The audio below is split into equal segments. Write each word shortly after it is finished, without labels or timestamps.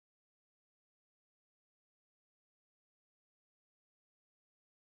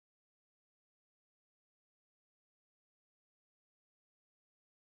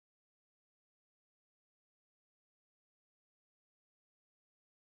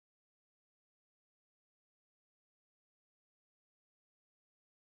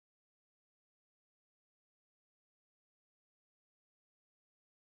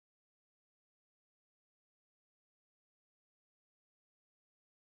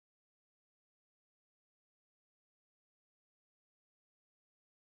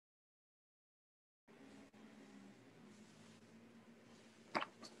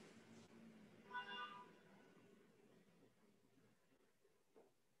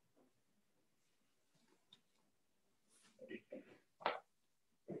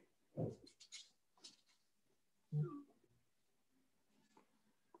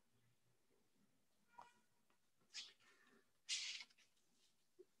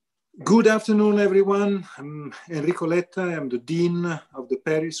Good afternoon, everyone. I'm Enrico Letta. I'm the Dean of the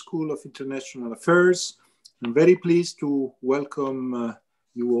Paris School of International Affairs. I'm very pleased to welcome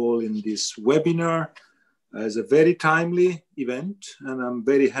you all in this webinar as a very timely event. And I'm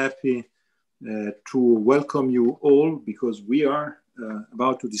very happy to welcome you all because we are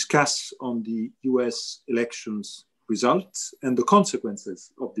about to discuss on the US elections results and the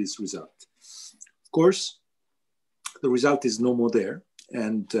consequences of this result. Of course, the result is no more there.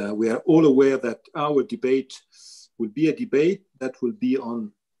 And we are all aware that our debate will be a debate that will be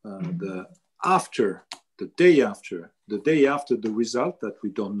on the day after the result that we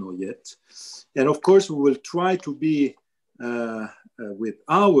don't know yet. And of course, we will try to be with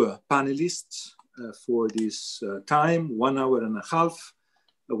our panelists for this time, 1 hour and a half.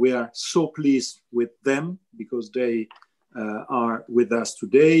 We are so pleased with them because they are with us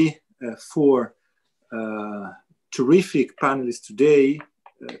today. Four terrific panelists today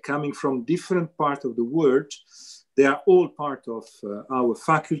coming from different parts of the world. They are all part of our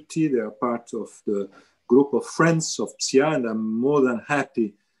faculty. They are part of the group of friends of PSIA, and I'm more than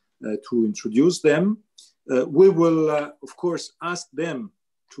happy to introduce them. We will, of course, ask them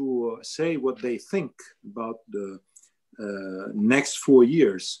to say what they think about the next 4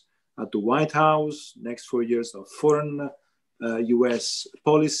 years at the White House, next 4 years of foreign US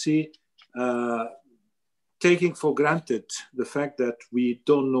policy, taking for granted the fact that we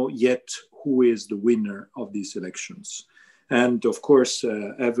don't know yet who is the winner of these elections. And of course,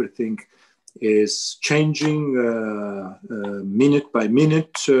 everything is changing minute by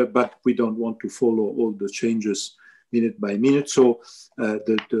minute, but we don't want to follow all the changes minute by minute. So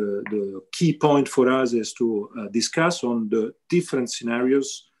the key point for us is to discuss on the different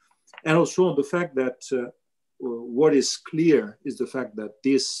scenarios and also on the fact that what is clear is the fact that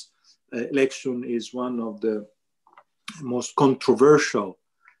this election is one of the most controversial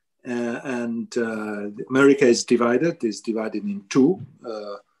and America is divided in two.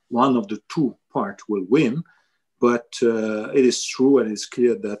 One of the two parts will win, but it is true and it's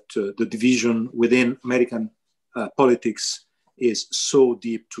clear that the division within American politics is so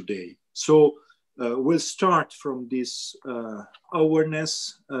deep today. So we'll start from this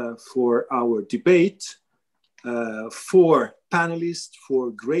awareness for our debate. Four panelists,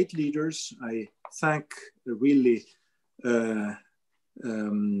 four great leaders. I thank really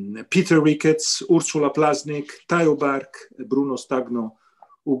Peter Ricketts, Ursula Plassnik, Taeho, Bruno, Stagno,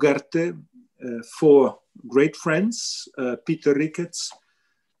 Ugarte, four great friends. Peter Ricketts,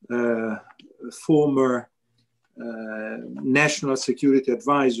 former national security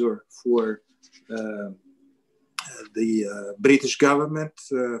advisor for the British government,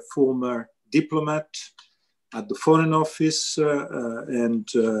 former diplomat at the Foreign Office and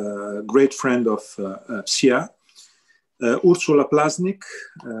great friend of PSIA. Ursula Plassnik,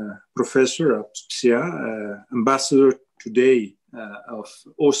 professor at PSIA, ambassador today of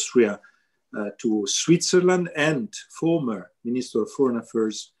Austria to Switzerland and former Minister of Foreign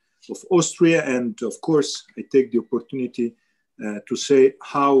Affairs of Austria. And of course, I take the opportunity to say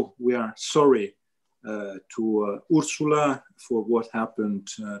how we are sorry to Ursula for what happened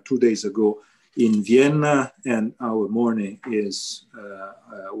 2 days ago in Vienna, and our mourning is,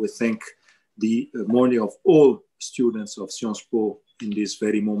 we think, the mourning of all students of Sciences Po in this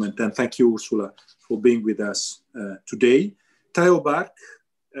very moment. And thank you, Ursula, for being with us today. Taeho,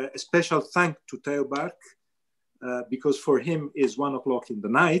 a special thank to Taeho, because for him is 1 o'clock in the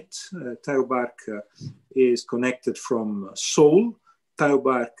night. Taeho is connected from Seoul.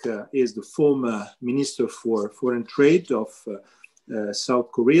 Taeho is the former Minister for Foreign Trade of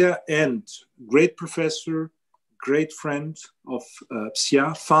South Korea and great professor, great friend of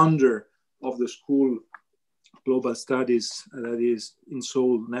PSIA, founder of the School of Global Studies that is in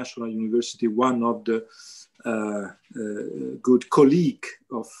Seoul National University, one of the good colleague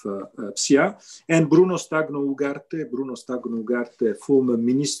of PSIA, and Bruno Ugarte, former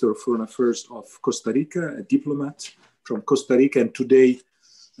Minister of Foreign Affairs of Costa Rica, a diplomat from Costa Rica, and today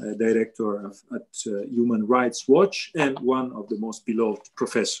director at Human Rights Watch and one of the most beloved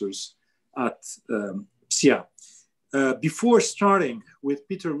professors at PSIA. Before starting with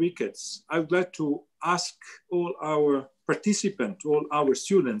Peter Ricketts, I would like to ask all our participants, all our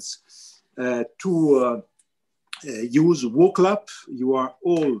students to use WooClap. You are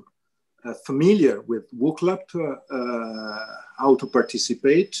all familiar with WooClap, how to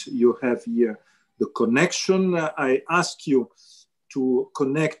participate. You have here the connection. I ask you to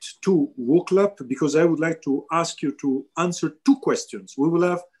connect to WOCLAP because I would like to ask you to answer two questions. We will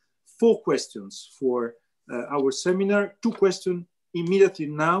have 4 questions for our seminar. 2 questions immediately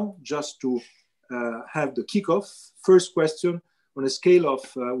now, just to have the kickoff. First question, on a scale of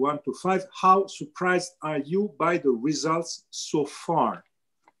 1 to 5, how surprised are you by the results so far?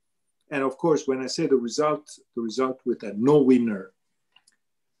 And of course, when I say the result with a no winner.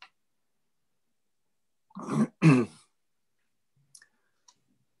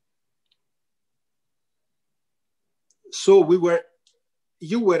 So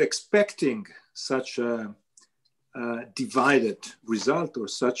you were expecting such a divided result or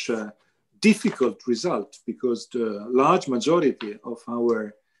such a difficult result, because the large majority of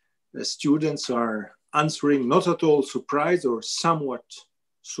our students are answering not at all surprised or somewhat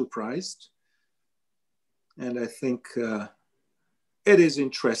surprised. And I think it is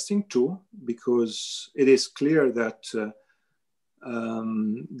interesting too, because it is clear that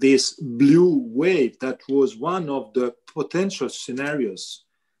this blue wave that was one of the potential scenarios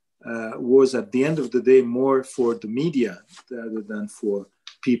was at the end of the day more for the media rather than for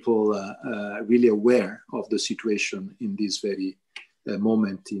people really aware of the situation in this very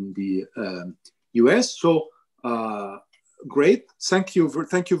moment in the US. So great, thank you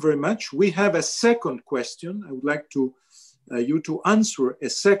very much. We have a second question. I would like you to answer a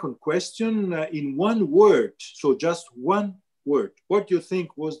second question in one word. So just one word. What do you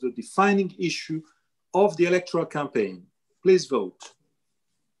think was the defining issue of the electoral campaign? Please vote.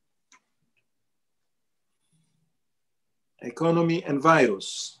 Economy and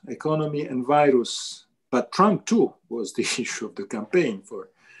virus, economy and virus. But Trump too was the issue of the campaign for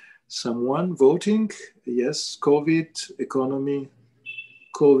someone voting. Yes, COVID, economy,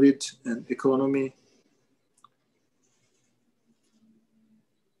 COVID and economy.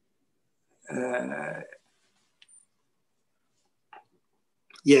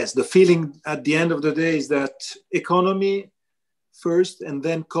 Yes, the feeling at the end of the day is that economy first and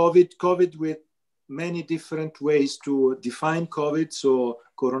then COVID with many different ways to define COVID. So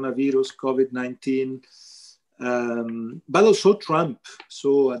coronavirus, COVID-19, but also Trump.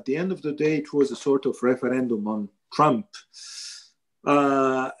 So at the end of the day, it was a sort of referendum on Trump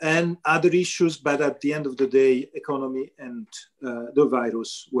and other issues. But at the end of the day, economy and the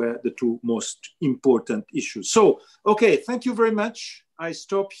virus were the 2 most important issues. So, okay, thank you very much. I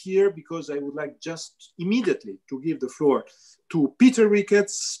stop here because I would like just immediately to give the floor to Peter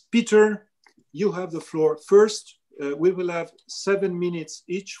Ricketts. Peter, you have the floor first. We will have 7 minutes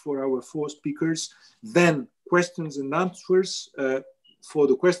each for our 4 speakers. Then questions and answers. For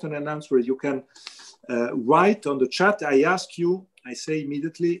the question and answer, you can write on the chat. I ask you, I say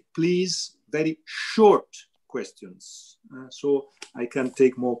immediately, please, very short questions. So I can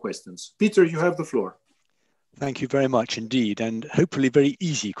take more questions. Peter, you have the floor. Thank you very much indeed, and hopefully very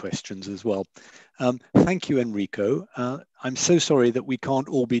easy questions as well. Thank you, Enrico. I'm so sorry that we can't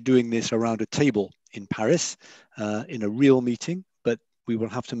all be doing this around a table in Paris in a real meeting, but we will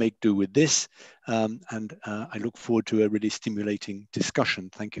have to make do with this. And I look forward to a really stimulating discussion.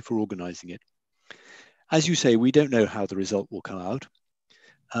 Thank you for organizing it. As you say, we don't know how the result will come out.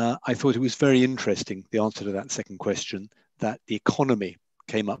 I thought it was very interesting, the answer to that second question, that the economy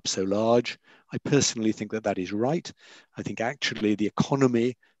came up so large. I personally think that that is right. I think actually the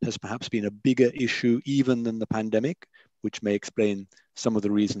economy has perhaps been a bigger issue even than the pandemic, which may explain some of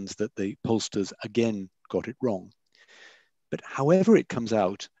the reasons that the pollsters again got it wrong. But however it comes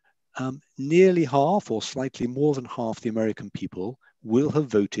out, nearly half or slightly more than half the American people will have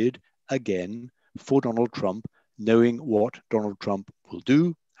voted again for Donald Trump, knowing what Donald Trump will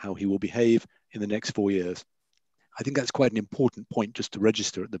do, how he will behave in the next 4 years. I think that's quite an important point just to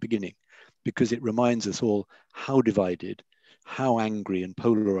register at the beginning, because it reminds us all how divided, how angry and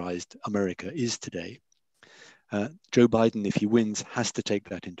polarized America is today. Joe Biden, if he wins, has to take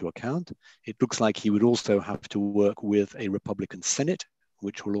that into account. It looks like he would also have to work with a Republican Senate,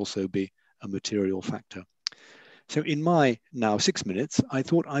 which will also be a material factor. So in my now 6 minutes, I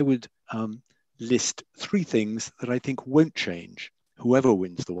thought I would list 3 things that I think won't change, whoever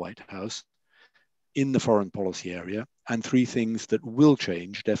wins the White House, in the foreign policy area, and 3 things that will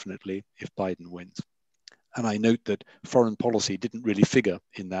change definitely if Biden wins. And I note that foreign policy didn't really figure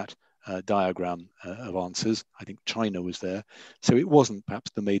in that diagram of answers. I think China was there. So it wasn't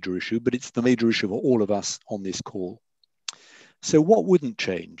perhaps the major issue, but it's the major issue for all of us on this call. So what wouldn't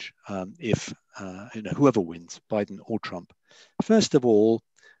change if whoever wins, Biden or Trump? First of all,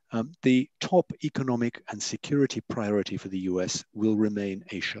 the top economic and security priority for the US will remain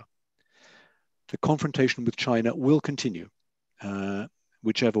Asia. The confrontation with China will continue,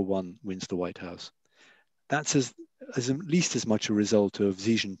 whichever one wins the White House. That's as as at least as much a result of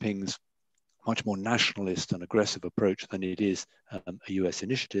Xi Jinping's much more nationalist and aggressive approach than it is a US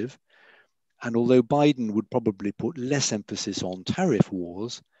initiative. And although Biden would probably put less emphasis on tariff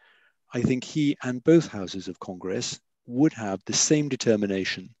wars, I think he and both houses of Congress would have the same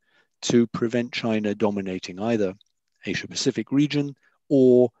determination to prevent China dominating either Asia-Pacific region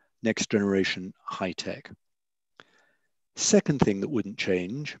or next generation high tech. Second thing that wouldn't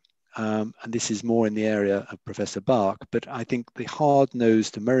change, and this is more in the area of Professor Bach, but I think the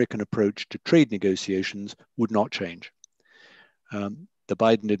hard-nosed American approach to trade negotiations would not change. The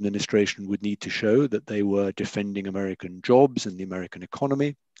Biden administration would need to show that they were defending American jobs and the American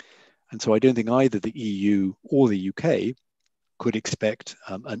economy. And so I don't think either the EU or the UK could expect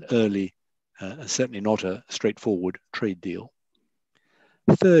an early, certainly not a straightforward trade deal.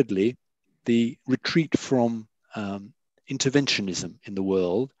 Thirdly, the retreat from interventionism in the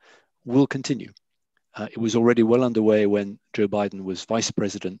world will continue. It was already well underway when Joe Biden was vice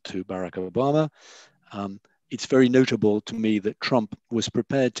president to Barack Obama. It's very notable to me that Trump was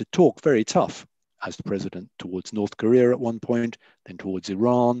prepared to talk very tough as the president towards North Korea at one point, then towards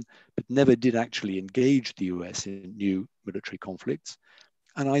Iran, but never did actually engage the US in new military conflicts.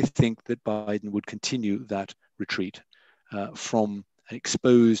 And I think that Biden would continue that retreat from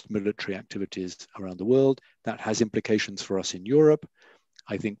exposed military activities around the world. That has implications for us in Europe.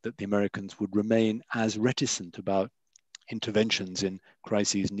 I think that the Americans would remain as reticent about interventions in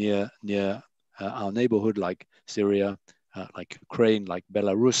crises near our neighborhood, like Syria, like Ukraine, like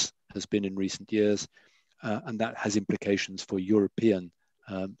Belarus has been in recent years, and that has implications for European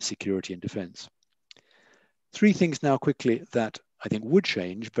security and defense. Three things now quickly that I think would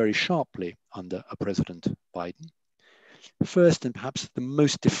change very sharply under a President Biden. First, and perhaps the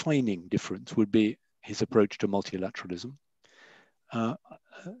most defining difference, would be his approach to multilateralism.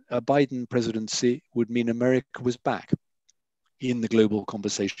 A Biden presidency would mean America was back in the global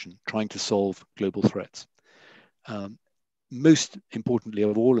conversation, trying to solve global threats. Most importantly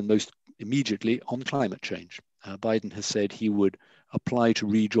of all, and most immediately, on climate change. Biden has said he would apply to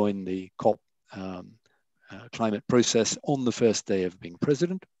rejoin the COP climate process on the first day of being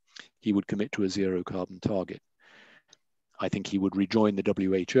president. He would commit to a zero carbon target. I think he would rejoin the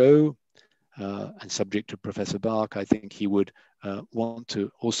WHO, and subject to Professor Bach, I think he would want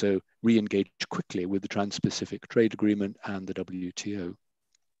to also re-engage quickly with the Trans-Pacific Trade Agreement and the WTO.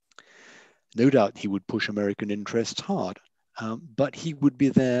 No doubt he would push American interests hard, but he would be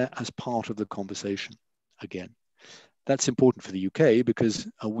there as part of the conversation again. That's important for the UK because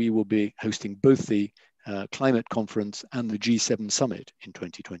we will be hosting both the climate conference and the G7 summit in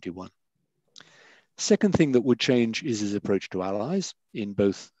 2021. Second thing that would change is his approach to allies in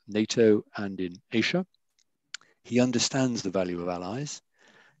both NATO and in Asia. He understands the value of allies.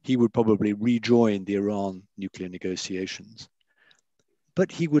 He would probably rejoin the Iran nuclear negotiations,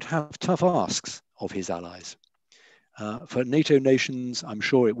 but he would have tough asks of his allies. For NATO nations, I'm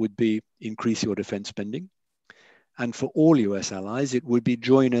sure it would be increase your defense spending. And for all US allies, it would be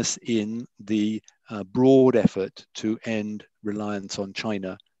join us in the broad effort to end reliance on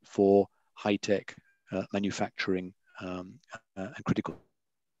China for high-tech manufacturing and critical.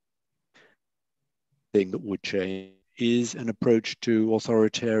 Thing that would change is an approach to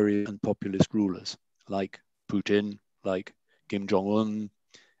authoritarian and populist rulers like Putin, like Kim Jong-un,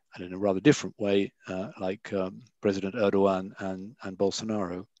 and in a rather different way, like President Erdogan and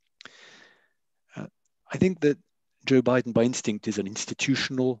Bolsonaro. I think that Joe Biden by instinct is an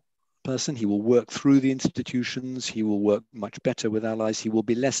institutional person. He will work through the institutions. He will work much better with allies. He will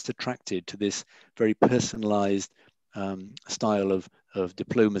be less attracted to this very personalized style of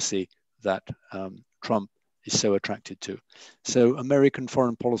diplomacy that Trump is so attracted to. So American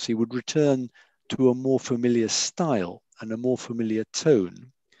foreign policy would return to a more familiar style and a more familiar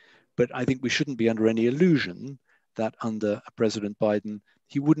tone. But I think we shouldn't be under any illusion that under President Biden,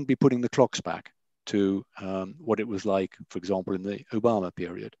 he wouldn't be putting the clocks back to what it was like, for example, in the Obama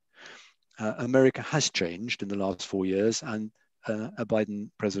period. America has changed in the last 4 years, and a Biden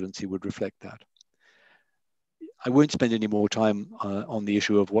presidency would reflect that. I won't spend any more time on the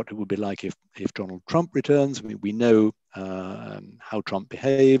issue of what it would be like if Donald Trump returns. I mean, we know how Trump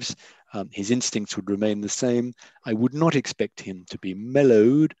behaves. His instincts would remain the same. I would not expect him to be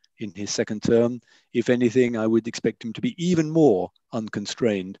mellowed in his second term. If anything, I would expect him to be even more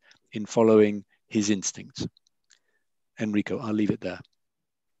unconstrained in following his instincts. Enrico, I'll leave it there.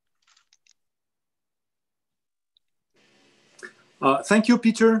 Thank you,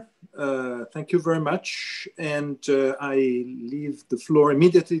 Peter. Thank you very much. And I leave the floor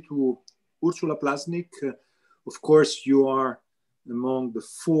immediately to Ursula Plassnik. Of course, you are among the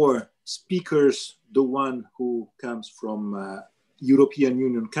 4 speakers, the one who comes from European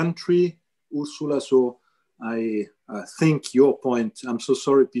Union country, Ursula. So I think your point, I'm so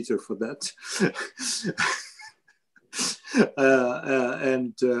sorry, Peter, for that.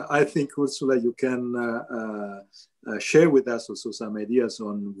 I think, Ursula, you can share with us also some ideas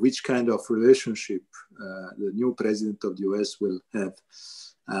on which kind of relationship the new president of the US will have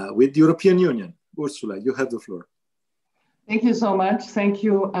with the European Union. Ursula, you have the floor. Thank you so much. Thank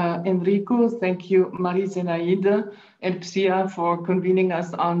you, Enrico. Thank you, Marie-Zenaide and Psia, for convening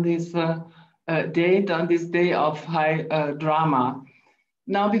us on this date, on this day of high drama.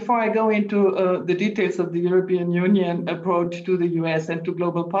 Now, before I go into the details of the European Union approach to the US and to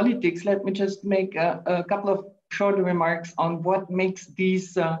global politics, let me just make a couple of short remarks on what makes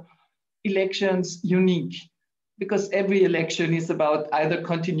these elections unique. Because every election is about either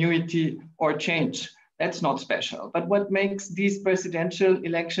continuity or change. That's not special. But what makes these presidential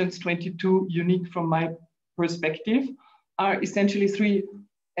elections 22 unique from my perspective are essentially three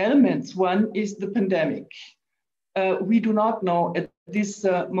elements. One is the pandemic. We do not know at this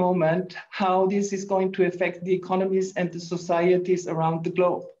moment how this is going to affect the economies and the societies around the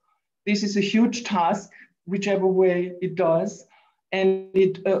globe. This is a huge task, whichever way it does, and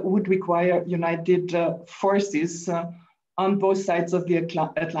it would require united forces on both sides of the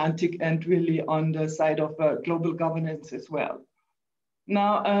Atlantic and really on the side of global governance as well.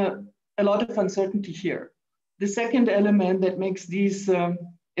 Now, a lot of uncertainty here. The second element that makes these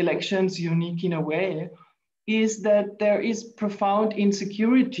elections unique in a way is that there is profound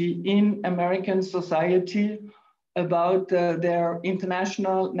insecurity in American society about their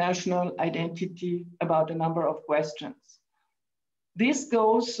international, national identity, about a number of questions. This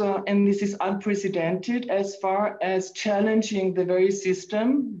goes, and this is unprecedented, as far as challenging the very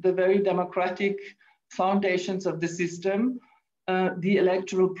system, the very democratic foundations of the system, the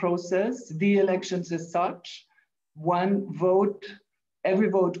electoral process, the elections as such. One vote, every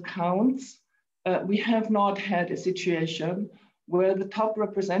vote counts. We have not had a situation where the top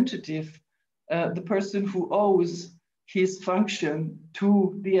representative, the person who owes his function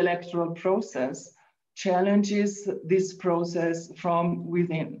to the electoral process, challenges this process from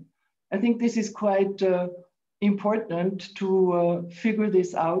within. I think this is quite important to figure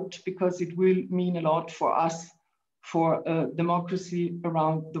this out, because it will mean a lot for us, for democracy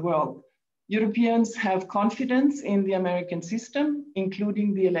around the world. Europeans have confidence in the American system,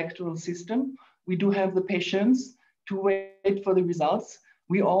 including the electoral system. We do have the patience to wait for the results.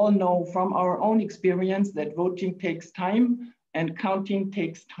 We all know from our own experience that voting takes time and counting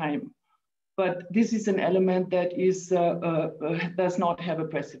takes time. But this is an element that is, does not have a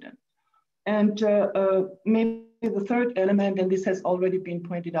precedent. And maybe the third element, and this has already been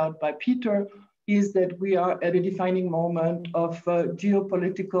pointed out by Peter, is that we are at a defining moment of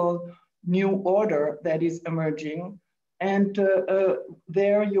geopolitical new order that is emerging. And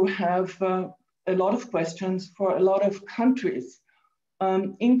there you have a lot of questions for a lot of countries,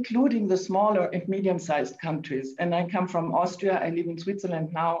 including the smaller and medium-sized countries. And I come from Austria, I live in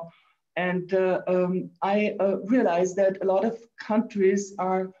Switzerland now. And I realize that a lot of countries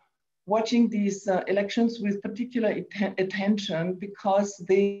are watching these elections with particular attention, because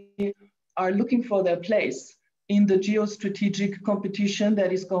they are looking for their place in the geostrategic competition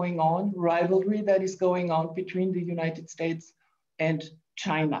that is going on, rivalry that is going on between the United States and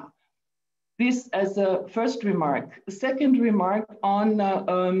China. This as a first remark. A second remark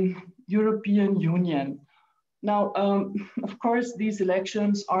on European Union. Now, of course, these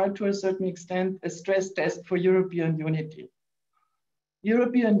elections are to a certain extent a stress test for European unity.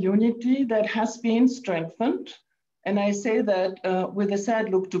 European unity that has been strengthened, and I say that with a sad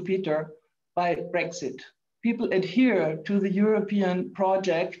look to Peter, by Brexit. People adhere to the European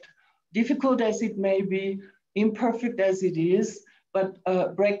project, difficult as it may be, imperfect as it is, but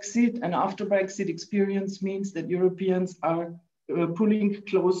Brexit and after Brexit experience means that Europeans are pulling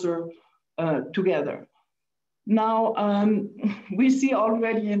closer together. Now, we see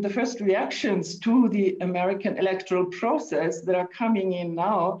already in the first reactions to the American electoral process that are coming in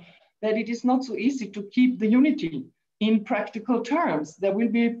now, that it is not so easy to keep the unity in practical terms. There will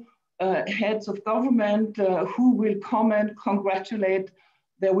be heads of government who will comment, congratulate.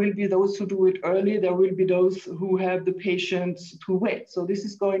 There will be those who do it early. There will be those who have the patience to wait. So this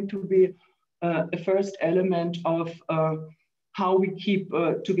is going to be a first element of how we keep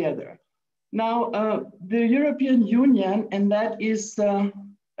together. Now, the European Union, and that is,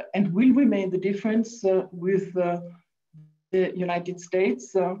 and will remain the difference with the United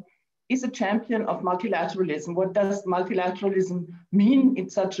States, is a champion of multilateralism. What does multilateralism mean?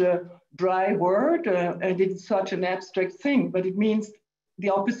 It's such a dry word and it's such an abstract thing, but it means the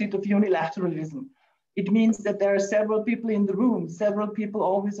opposite of unilateralism. It means that there are several people in the room, several people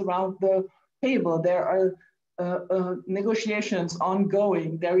always around the table. There are negotiations ongoing.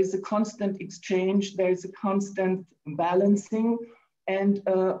 There is a constant exchange. There is a constant balancing and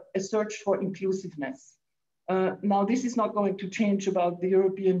a search for inclusiveness. Now, this is not going to change about the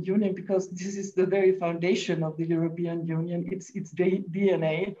European Union because this is the very foundation of the European Union. It's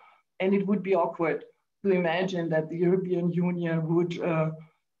DNA, and it would be awkward to imagine that the European Union would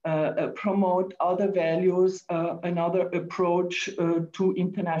promote other values, another approach to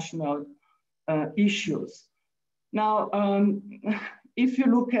international issues. Now, if you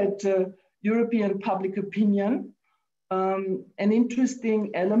look at European public opinion, an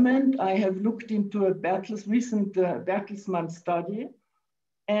interesting element, I have looked into a recent Bertelsmann study,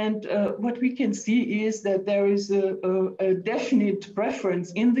 and what we can see is that there is a definite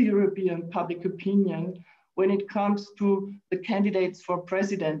preference in the European public opinion when it comes to the candidates for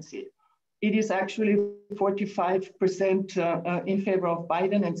presidency. It is actually 45% in favor of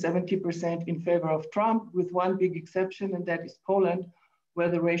Biden and 70% in favor of Trump, with one big exception, and that is Poland, where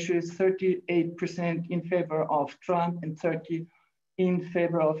the ratio is 38% in favor of Trump and 30% in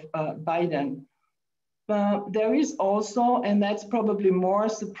favor of Biden. There is also, and that's probably more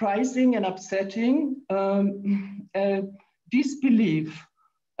surprising and upsetting, a disbelief,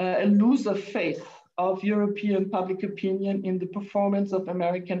 a loss of faith of European public opinion in the performance of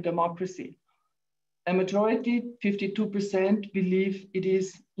American democracy. A majority, 52%, believe it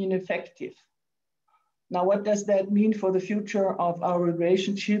is ineffective. Now, what does that mean for the future of our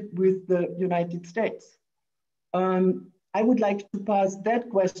relationship with the United States? I would like to pass that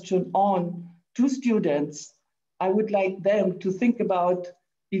question on to students. I would like them to think about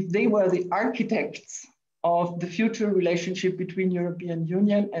if they were the architects of the future relationship between European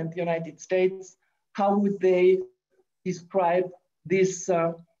Union and the United States, how would they describe this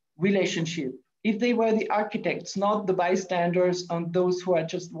relationship? If they were the architects, not the bystanders and those who are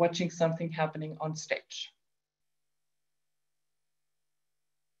just watching something happening on stage.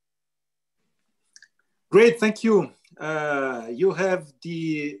 Great, thank you. You have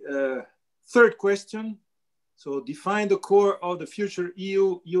the third question. So define the core of the future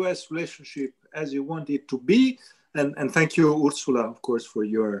EU-US relationship as you want it to be. And thank you, Ursula, of course, for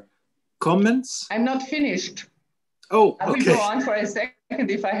your comments. I'm not finished. Oh, I will go on for a second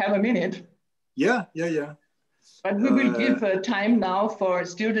if I have a minute. Yeah. But we will give time now for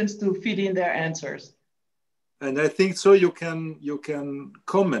students to feed in their answers. And I think so you can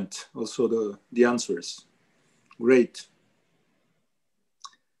comment also the answers. Great.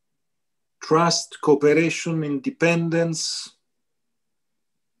 Trust, cooperation, independence,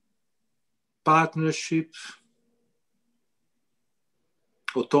 partnership,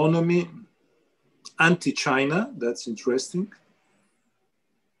 autonomy, anti-China, that's interesting.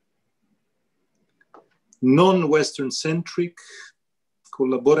 Non-Western centric,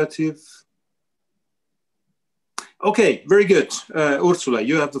 collaborative. Okay, very good. Ursula,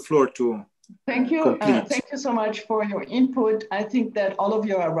 you have the floor to Thank you. Thank you so much for your input. I think that all of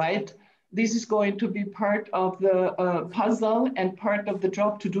you are right. This is going to be part of the puzzle and part of the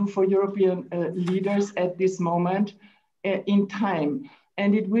job to do for European leaders at this moment in time.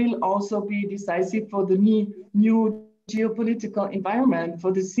 And it will also be decisive for the new geopolitical environment,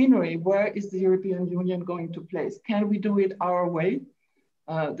 for the scenery. Where is the European Union going to place? Can we do it our way?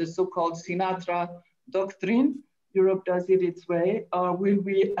 The so-called Sinatra doctrine, Europe does it its way, or will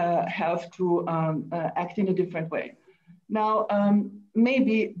we have to act in a different way? Now,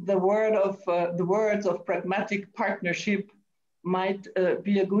 maybe the words of pragmatic partnership might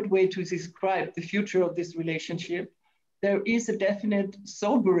be a good way to describe the future of this relationship. There is a definite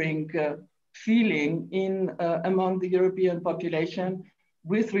sobering feeling among the European population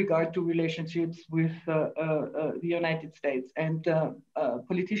with regard to relationships with the United States, and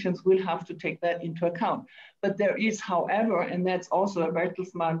politicians will have to take that into account. But there is, however, and that's also a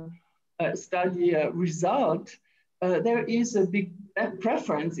Bertelsmann study result, there is a big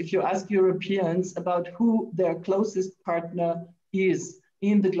preference if you ask Europeans about who their closest partner is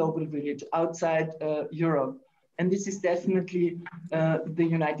in the global village outside Europe. And this is definitely the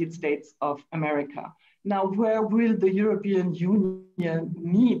United States of America. Now, where will the European Union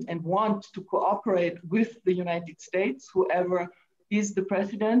need and want to cooperate with the United States, whoever is the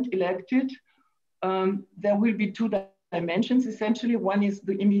president elected? There will be two dimensions, essentially. One is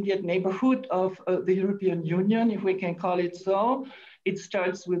the immediate neighborhood of the European Union, if we can call it so. It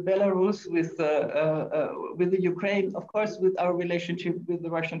starts with Belarus, with the Ukraine, of course, with our relationship with the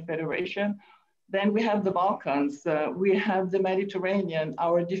Russian Federation. Then we have the Balkans, we have the Mediterranean,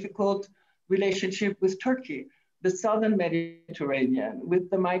 our difficult relationship with Turkey. the southern Mediterranean, with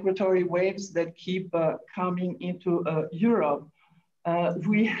the migratory waves that keep coming into Europe.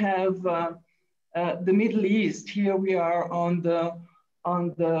 We have the Middle East. Here we are on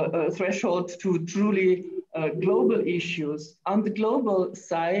the threshold to truly global issues. On the global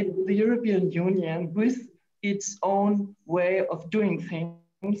side, the European Union, with its own way of doing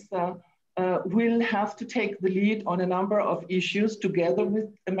things, will have to take the lead on a number of issues together with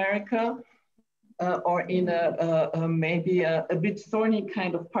America, or in maybe a bit thorny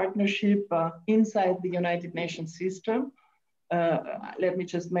kind of partnership inside the United Nations system. Let me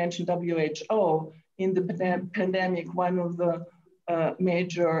just mention WHO. In the pandemic, one of the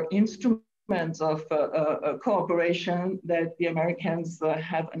major instruments of cooperation that the Americans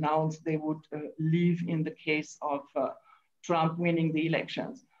have announced they would leave in the case of Trump winning the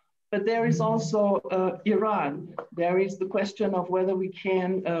elections. But there is also Iran. There is the question of whether we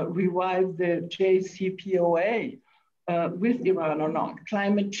can revive the JCPOA with Iran or not.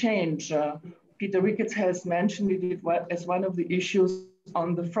 Climate change. Peter Ricketts has mentioned it as one of the issues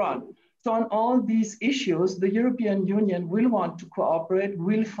on the front. So on all these issues, the European Union will want to cooperate,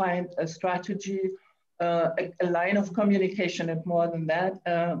 will find a strategy, a line of communication, and more than that,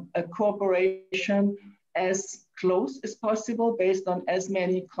 a cooperation as close as possible based on as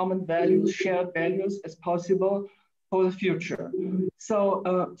many common values, shared values as possible for the future. So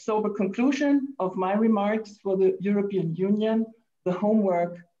sober conclusion of my remarks for the European Union, the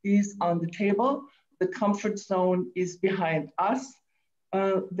homework is on the table, the comfort zone is behind us.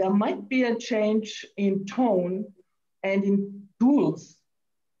 There might be a change in tone and in tools,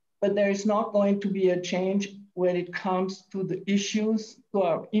 but there is not going to be a change when it comes to the issues, to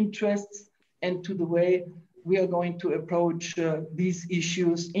our interests, and to the way we are going to approach these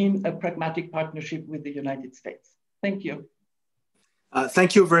issues in a pragmatic partnership with the United States. Thank you.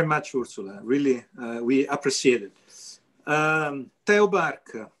 Thank you very much, Ursula. Really, we appreciate it.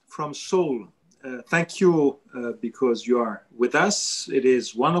 Taeho from Seoul, thank you because you are with us. It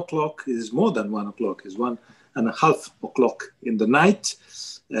is 1 o'clock, it is more than 1 o'clock, it's 1.5 o'clock in the night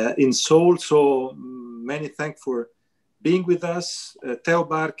in Seoul. So many thanks for being with us.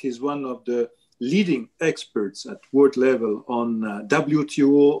 Taeho is one of the leading experts at world level on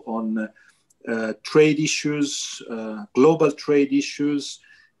WTO, on trade issues, global trade issues.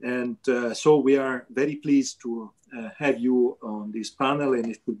 And so we are very pleased to have you on this panel, and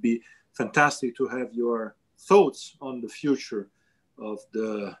it would be fantastic to have your thoughts on the future of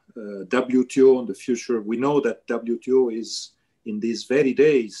the WTO, on the future. We know that WTO is in these very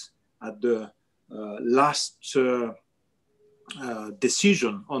days at the last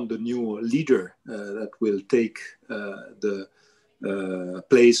decision on the new leader that will take the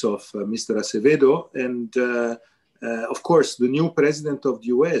place of Mr. Acevedo. And of course, the new president of the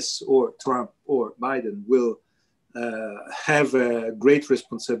US, or Trump or Biden, will have a great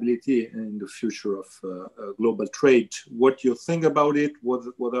responsibility in the future of global trade. What do you think about it?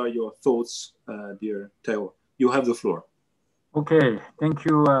 What are your thoughts, dear Taeho? You have the floor. Okay, thank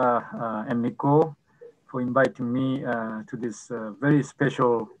you, Enrico, for inviting me to this very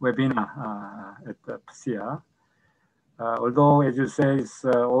special webinar at PSIA. Although, as you say, it's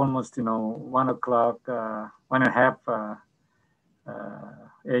almost 1 o'clock, 1.5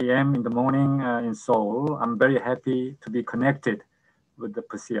 a.m. in the morning in Seoul, I'm very happy to be connected with the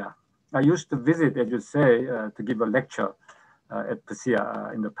PSIA. I used to visit, as you say, to give a lecture at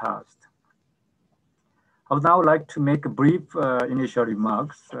PSIA in the past. I would now like to make a brief initial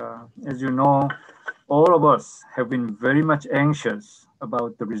remarks. As you know, all of us have been very much anxious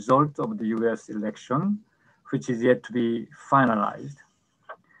about the result of the US election, which is yet to be finalized.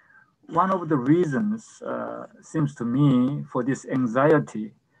 One of the reasons, seems to me, for this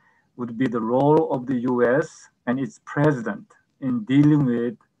anxiety would be the role of the US and its president in dealing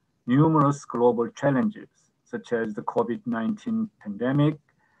with numerous global challenges, such as the COVID-19 pandemic,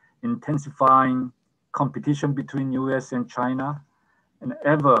 intensifying competition between US and China, and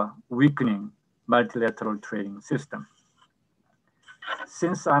ever weakening multilateral trading system.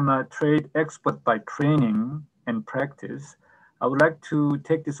 Since I'm a trade expert by training and practice, I would like to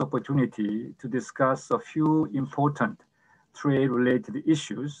take this opportunity to discuss a few important trade-related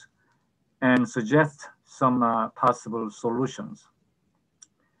issues and suggest some possible solutions.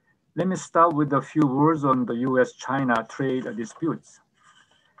 Let me start with a few words on the US-China trade disputes.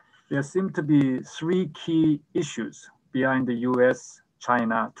 There seem to be 3 key issues behind the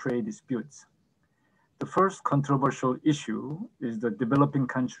US-China trade disputes. The first controversial issue is the developing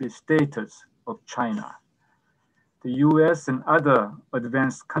country status of China. The US and other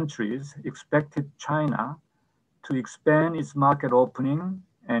advanced countries expected China to expand its market opening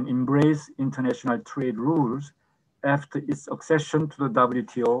and embrace international trade rules after its accession to the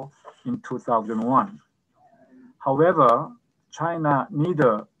WTO in 2001. However, China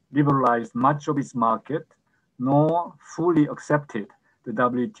neither liberalized much of its market nor fully accepted the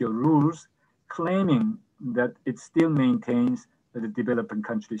WTO rules, claiming that it still maintains the developing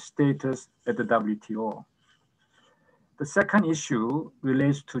country status at the WTO. The second issue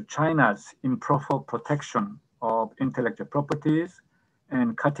relates to China's improper protection of intellectual properties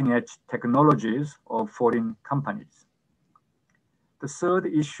and cutting-edge technologies of foreign companies. The third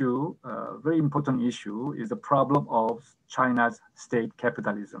issue, very important issue, is the problem of China's state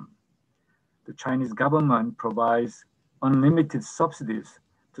capitalism. The Chinese government provides unlimited subsidies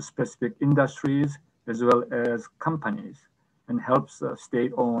to specific industries as well as companies and helps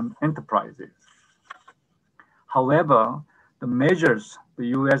state-owned enterprises. However, the measures the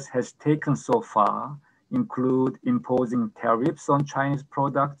US has taken so far include imposing tariffs on Chinese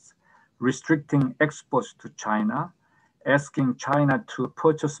products, restricting exports to China, asking China to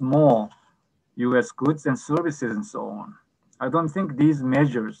purchase more US goods and services and so on. I don't think these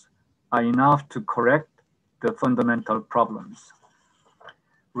measures are enough to correct the fundamental problems.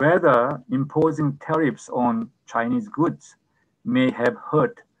 Rather, imposing tariffs on Chinese goods may have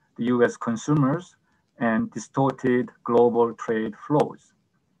hurt the US consumers and distorted global trade flows.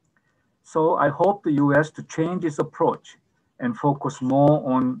 So I hope the US to change its approach and focus more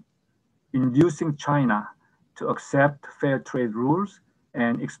on inducing China to accept fair trade rules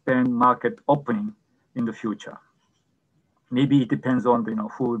and expand market opening in the future. Maybe it depends on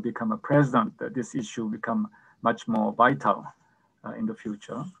who will become a president, that this issue will become much more vital in the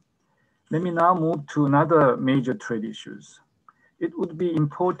future. Let me now move to another major trade issues. It would be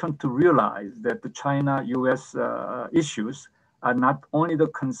important to realize that the China-US issues are not only the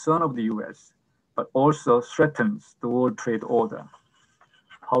concern of the US, but also threatens the world trade order.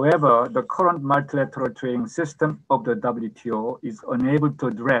 However, the current multilateral trading system of the WTO is unable to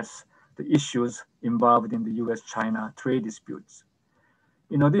address the issues involved in the US-China trade disputes.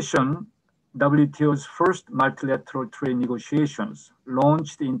 In addition, WTO's first multilateral trade negotiations,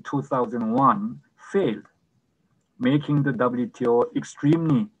 launched in 2001, failed, making the WTO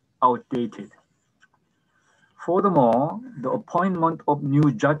extremely outdated. Furthermore, the appointment of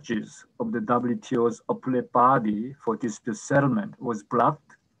new judges of the WTO's appellate body for dispute settlement was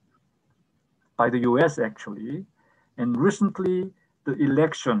blocked by the US actually, and recently the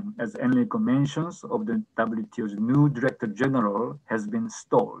election, as Enrico mentions, of the WTO's new Director General has been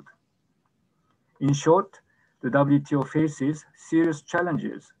stalled. In short, the WTO faces serious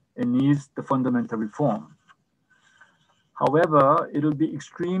challenges and needs the fundamental reform. However, it will be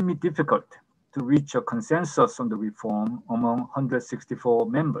extremely difficult to reach a consensus on the reform among 164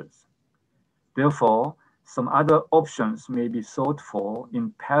 members. Therefore, some other options may be sought for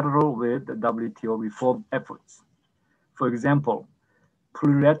in parallel with the WTO reform efforts. For example,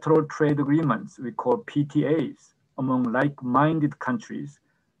 plurilateral trade agreements we call PTAs among like-minded countries,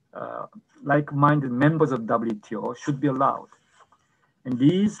 like-minded members of WTO should be allowed. And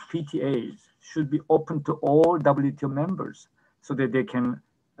these PTAs should be open to all WTO members so that they can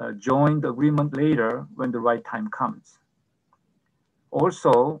join the agreement later when the right time comes.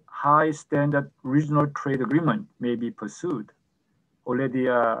 Also, high standard regional trade agreement may be pursued. Already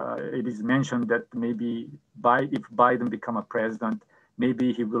it is mentioned that maybe if Biden become a president,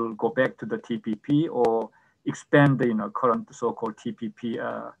 maybe he will go back to the TPP or expand the current so-called TPP,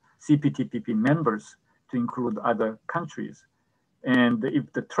 CPTPP members to include other countries. And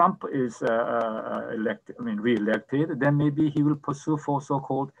if the Trump is re-elected, then maybe he will pursue for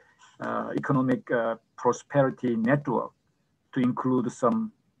so-called economic prosperity network to include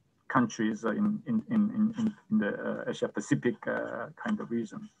some countries in the Asia Pacific kind of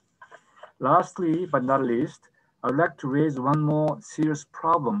region. Lastly, but not least, I would like to raise one more serious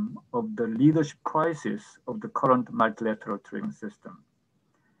problem of the leadership crisis of the current multilateral trading system.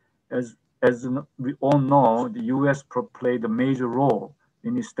 As we all know, the US played a major role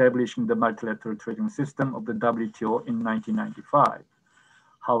in establishing the multilateral trading system of the WTO in 1995.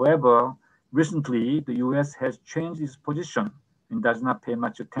 However, recently, the US has changed its position and does not pay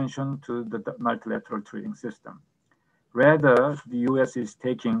much attention to the multilateral trading system. Rather, the US is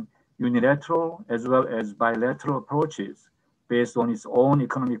taking unilateral as well as bilateral approaches based on its own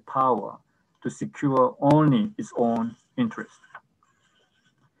economic power to secure only its own interests.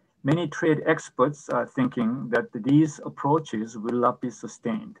 Many trade experts are thinking that these approaches will not be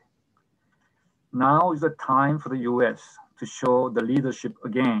sustained. Now is the time for the US to show the leadership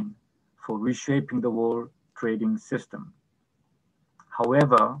again for reshaping the world trading system.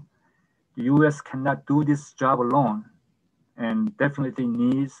 However, the US cannot do this job alone and definitely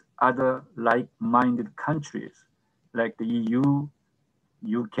needs other like-minded countries like the EU,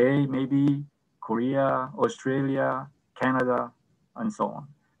 UK, maybe Korea, Australia, Canada, and so on,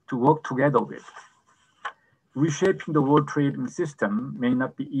 to work together with. Reshaping the world trading system may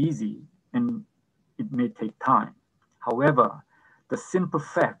not be easy and it may take time. However, the simple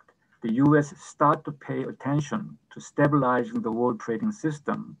fact the US start to pay attention to stabilizing the world trading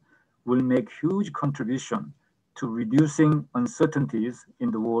system will make huge contribution to reducing uncertainties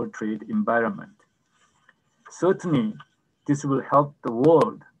in the world trade environment. Certainly, this will help the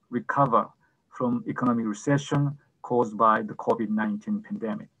world recover from economic recession caused by the COVID-19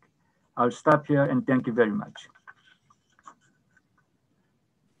 pandemic. I'll stop here and thank you very much.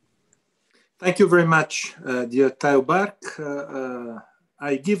 Thank you very much, dear Taeho.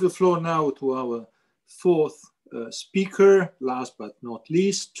 I give the floor now to our fourth speaker, last but not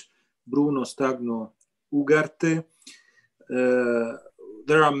least, Bruno, Stagno, Ugarte.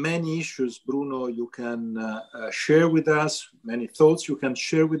 There are many issues, Bruno, you can share with us, many thoughts you can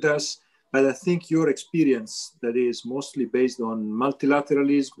share with us, but I think your experience that is mostly based on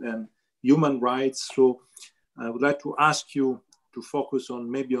multilateralism and human rights. So I would like to ask you to focus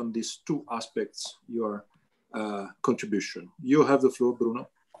on maybe on these two aspects, your contribution. You have the floor, Bruno.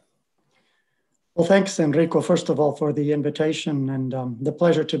 Well, thanks, Enrico, first of all, for the invitation and the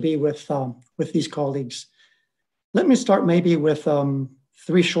pleasure to be with these colleagues. Let me start maybe with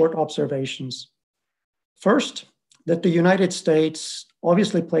three short observations. First, that the United States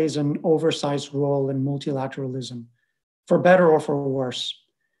obviously plays an oversized role in multilateralism, for better or for worse.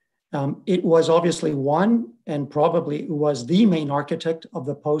 It was obviously one, and probably was the main architect of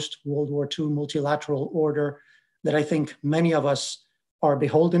the post-World War II multilateral order that I think many of us are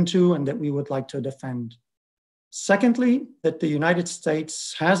beholden to and that we would like to defend. Secondly, that the United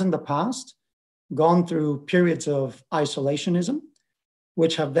States has in the past gone through periods of isolationism,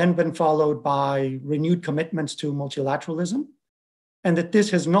 which have then been followed by renewed commitments to multilateralism, and that this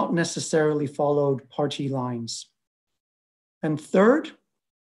has not necessarily followed party lines. And third,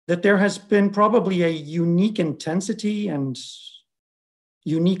 that there has been probably a unique intensity and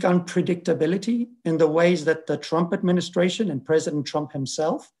unique unpredictability in the ways that the Trump administration and President Trump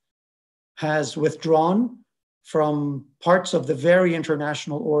himself has withdrawn from parts of the very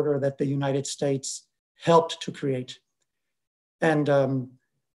international order that the United States helped to create. And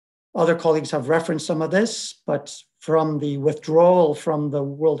other colleagues have referenced some of this, but from the withdrawal from the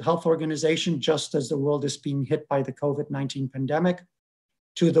World Health Organization, just as the world is being hit by the COVID-19 pandemic,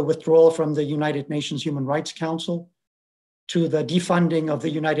 to the withdrawal from the United Nations Human Rights Council, to the defunding of the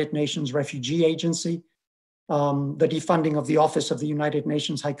United Nations Refugee Agency, the defunding of the Office of the United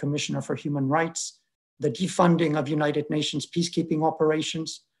Nations High Commissioner for Human Rights, the defunding of United Nations peacekeeping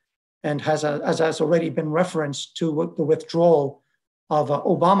operations, and as has already been referenced, to the withdrawal of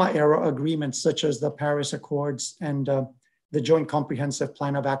Obama-era agreements such as the Paris Accords and the Joint Comprehensive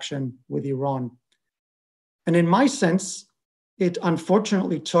Plan of Action with Iran. And in my sense, it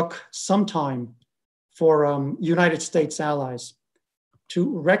unfortunately took some time for United States allies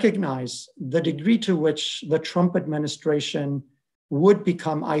to recognize the degree to which the Trump administration would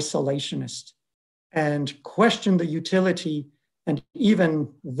become isolationist and question the utility and even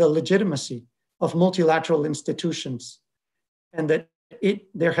the legitimacy of multilateral institutions. And that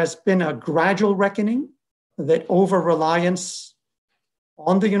there has been a gradual reckoning that over-reliance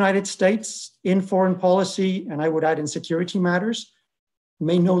on the United States in foreign policy, and I would add in security matters,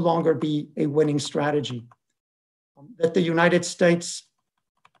 may no longer be a winning strategy. That the United States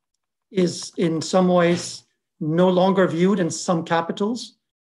is in some ways no longer viewed in some capitals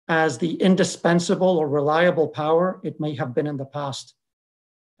as the indispensable or reliable power it may have been in the past.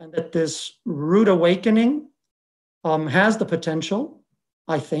 And that this rude awakening has the potential,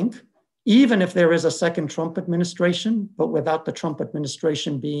 I think, even if there is a second Trump administration, but without the Trump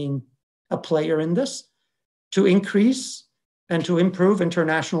administration being a player in this, to increase and to improve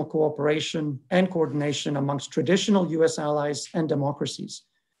international cooperation and coordination amongst traditional US allies and democracies.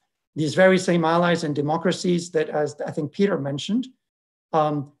 These very same allies and democracies that, as I think Peter mentioned,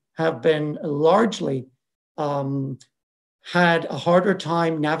 have been largely had a harder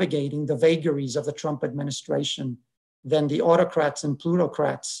time navigating the vagaries of the Trump administration than the autocrats and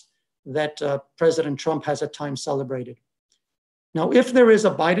plutocrats that President Trump has at times celebrated. Now, if there is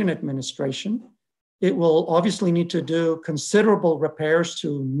a Biden administration, it will obviously need to do considerable repairs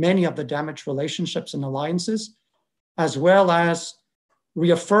to many of the damaged relationships and alliances, as well as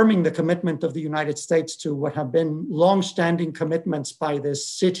reaffirming the commitment of the United States to what have been long-standing commitments by this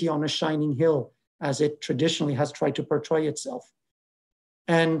city on a shining hill, as it traditionally has tried to portray itself.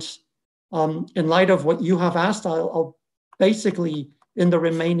 And in light of what you have asked, I'll basically in the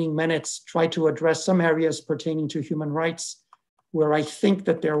remaining minutes, try to address some areas pertaining to human rights, where I think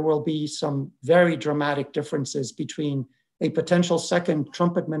that there will be some very dramatic differences between a potential second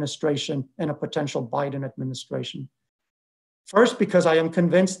Trump administration and a potential Biden administration. First, because I am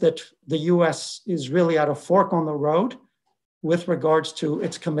convinced that the US is really at a fork on the road with regards to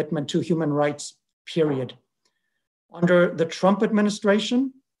its commitment to human rights, period. Under the Trump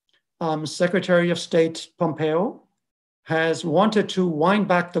administration, Secretary of State Pompeo has wanted to wind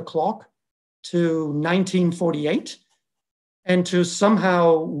back the clock to 1948 and to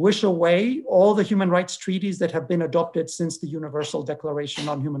somehow wish away all the human rights treaties that have been adopted since the Universal Declaration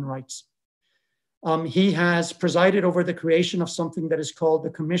on Human Rights. He has presided over the creation of something that is called the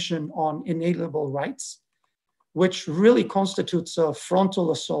Commission on Inalienable Rights, which really constitutes a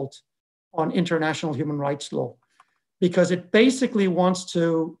frontal assault on international human rights law, because it basically wants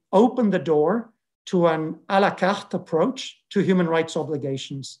to open the door to an a la carte approach to human rights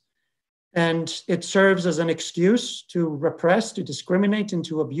obligations. And it serves as an excuse to repress, to discriminate, and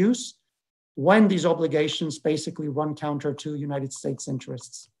to abuse when these obligations basically run counter to United States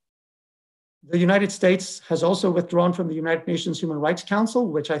interests. The United States has also withdrawn from the United Nations Human Rights Council,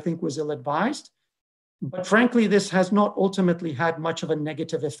 which I think was ill-advised. But frankly, this has not ultimately had much of a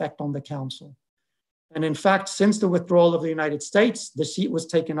negative effect on the Council. And in fact, since the withdrawal of the United States, the seat was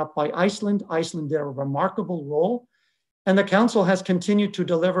taken up by Iceland. Iceland did a remarkable role. And the Council has continued to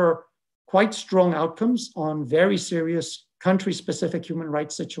deliver quite strong outcomes on very serious country-specific human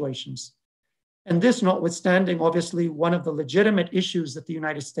rights situations. And this notwithstanding, obviously, one of the legitimate issues that the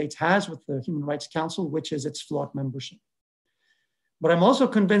United States has with the Human Rights Council, which is its flawed membership. But I'm also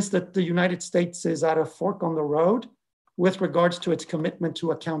convinced that the United States is at a fork on the road with regards to its commitment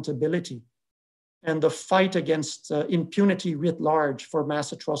to accountability and the fight against impunity writ large for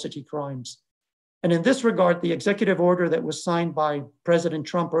mass atrocity crimes. And in this regard, the executive order that was signed by President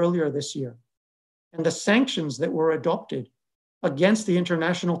Trump earlier this year and the sanctions that were adopted against the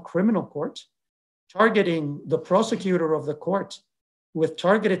International Criminal Court, targeting the prosecutor of the court with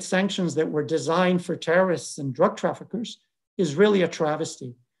targeted sanctions that were designed for terrorists and drug traffickers, is really a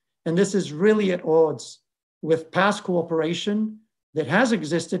travesty. And this is really at odds with past cooperation that has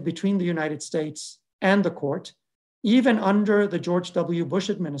existed between the United States and the court, even under the George W. Bush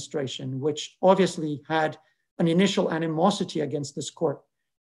administration, which obviously had an initial animosity against this court.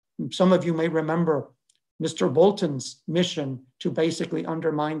 Some of you may remember Mr. Bolton's mission to basically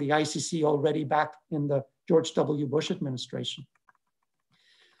undermine the ICC already back in the George W. Bush administration.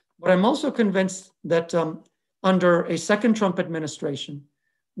 But I'm also convinced that under a second Trump administration,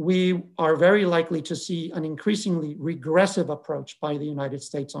 we are very likely to see an increasingly regressive approach by the United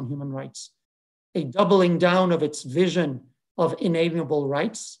States on human rights, a doubling down of its vision of inalienable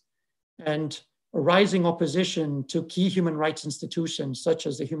rights and a rising opposition to key human rights institutions such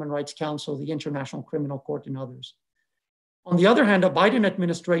as the Human Rights Council, the International Criminal Court, and others. On the other hand, a Biden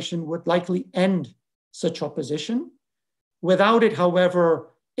administration would likely end such opposition. Without it, however,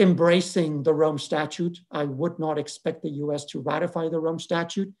 embracing the Rome Statute. I would not expect the US to ratify the Rome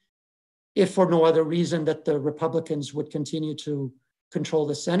Statute, if for no other reason that the Republicans would continue to control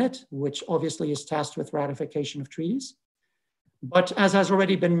the Senate, which obviously is tasked with ratification of treaties. But as has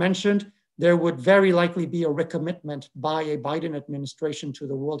already been mentioned, there would very likely be a recommitment by a Biden administration to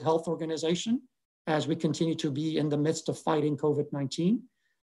the World Health Organization as we continue to be in the midst of fighting COVID-19.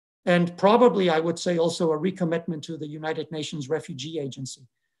 And probably, I would say, also a recommitment to the United Nations Refugee Agency.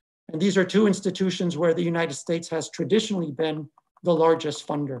 And these are two institutions where the United States has traditionally been the largest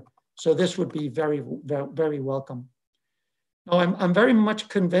funder. So this would be very, very, very welcome. Now, I'm very much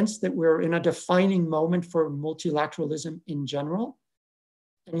convinced that we're in a defining moment for multilateralism in general.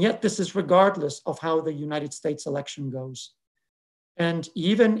 And yet this is regardless of how the United States election goes. And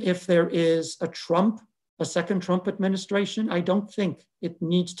even if there is a second Trump administration, I don't think it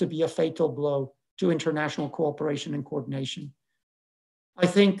needs to be a fatal blow to international cooperation and coordination. I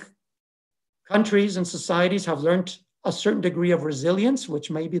think countries and societies have learned a certain degree of resilience,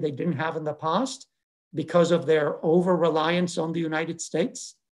 which maybe they didn't have in the past because of their over-reliance on the United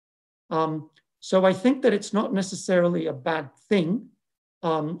States. So I think that it's not necessarily a bad thing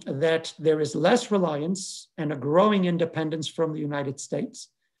that there is less reliance and a growing independence from the United States,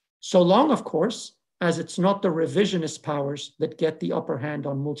 so long, of course, as it's not the revisionist powers that get the upper hand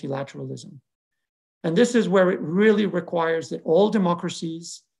on multilateralism. And this is where it really requires that all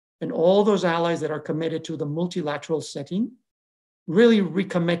democracies and all those allies that are committed to the multilateral setting really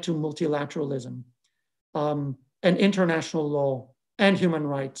recommit to multilateralism and international law and human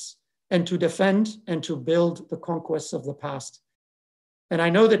rights, and to defend and to build the conquests of the past. And I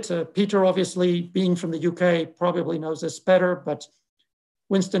know that Peter, obviously, being from the UK, probably knows this better, but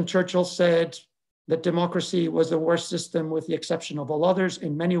Winston Churchill said that democracy was the worst system with the exception of all others.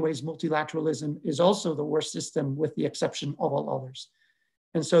 In many ways, multilateralism is also the worst system with the exception of all others.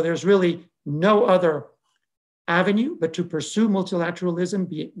 And so there's really no other avenue but to pursue multilateralism,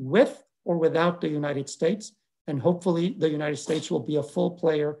 be it with or without the United States. And hopefully the United States will be a full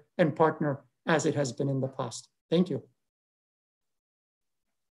player and partner as it has been in the past. Thank you.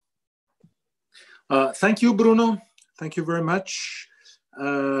 Thank you, Bruno. Thank you very much.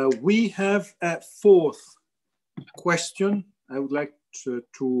 We have a fourth question. I would like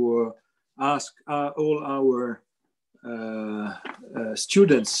to ask all our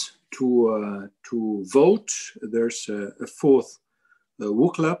students to vote. There's a fourth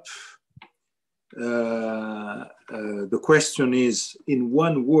WooClub. The question is, in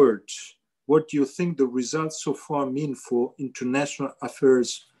one word, what do you think the results so far mean for international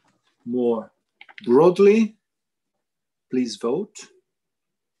affairs more broadly? Please vote.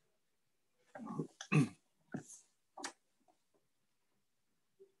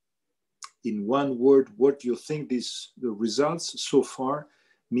 In one word, what do you think the results so far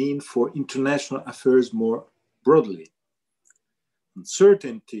mean for international affairs more broadly?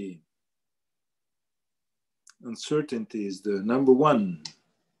 Uncertainty. Uncertainty is the number one.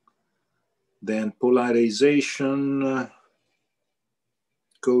 Then polarization,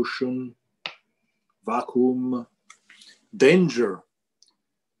 caution, vacuum, danger.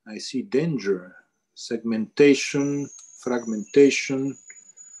 I see danger, segmentation, fragmentation.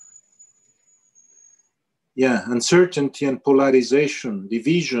 Yeah, uncertainty and polarization,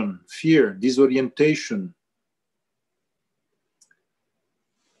 division, fear, disorientation.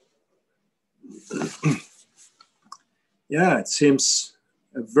 Yeah, it seems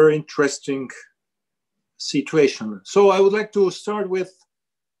a very interesting situation. So I would like to start with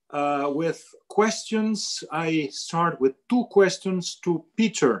questions. I start with two questions to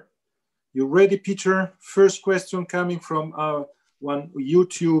Peter. You ready, Peter? First question coming from our one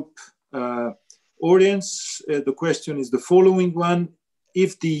YouTube audience. The question is the following one.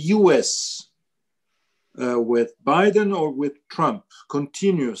 If the US with Biden or with Trump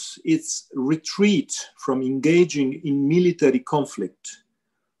continues its retreat from engaging in military conflict,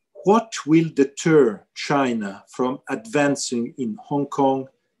 what will deter China from advancing in Hong Kong,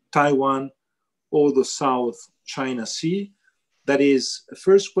 Taiwan, or the South China Sea? That is the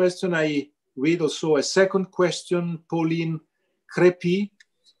first question. I read also a second question. Pauline Crepy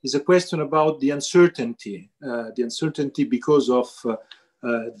is a question about the uncertainty because of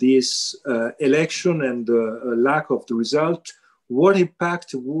this election and the lack of the result. What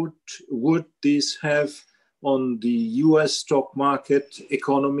impact would this have on the US stock market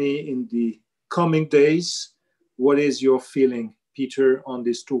economy in the coming days? What is your feeling, Peter, on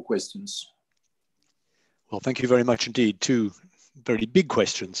these two questions? Well, thank you very much indeed. Two very big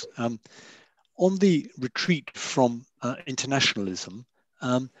questions. On the retreat from internationalism,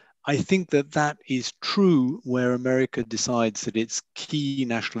 I think that is true where America decides that its key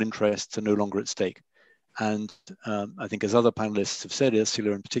national interests are no longer at stake. And I think, as other panelists have said,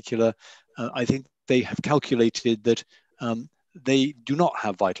 Ursula in particular, I think they have calculated that they do not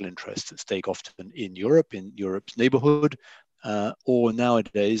have vital interests at stake often in Europe's neighborhood, or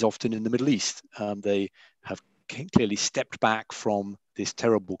nowadays often in the Middle East. They have clearly stepped back from this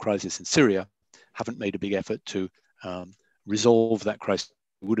terrible crisis in Syria, haven't made a big effort to resolve that crisis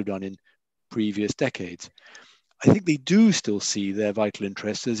would have done in previous decades. I think they do still see their vital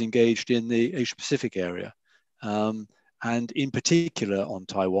interests as engaged in the Asia-Pacific area, and in particular on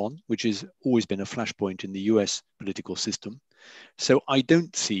Taiwan, which has always been a flashpoint in the US political system. So I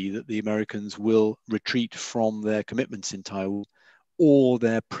don't see that the Americans will retreat from their commitments in Taiwan or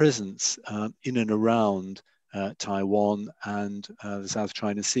their presence in and around Taiwan and the South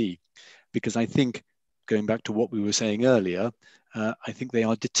China Sea, because I think, going back to what we were saying earlier, I think they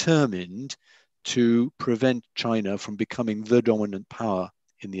are determined to prevent China from becoming the dominant power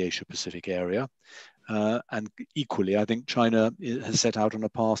in the Asia-Pacific area. And equally, I think China has set out on a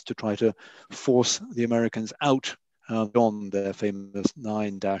path to try to force the Americans out beyond their famous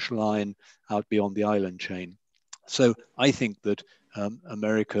 9-dash line, out beyond the island chain. So I think that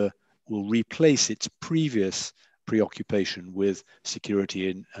America will replace its previous preoccupation with security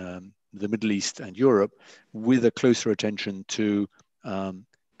in the Middle East and Europe with a closer attention to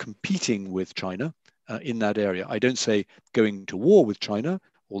competing with China in that area. I don't say going to war with China,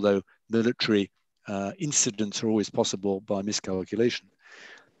 although military incidents are always possible by miscalculation.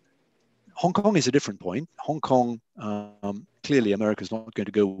 Hong Kong is a different point. Hong Kong, clearly America is not going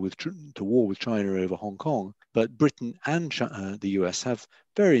to go to war with China over Hong Kong, but Britain and the US have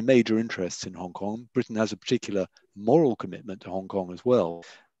very major interests in Hong Kong. Britain has a particular moral commitment to Hong Kong as well.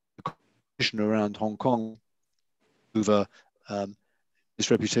 The competition around Hong Kong over its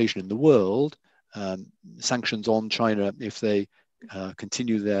reputation in the world, sanctions on China if they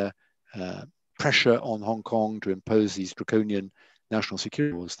continue their pressure on Hong Kong to impose these draconian national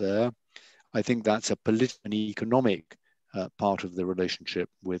security laws there. I think that's a political and economic part of the relationship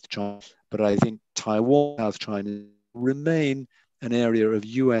with China. But I think Taiwan, South China, remain an area of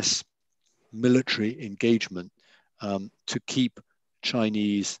US military engagement to keep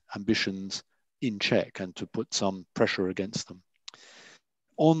Chinese ambitions in check and to put some pressure against them.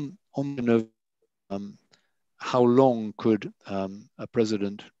 On how long could a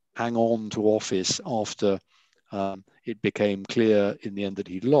president hang on to office after it became clear in the end that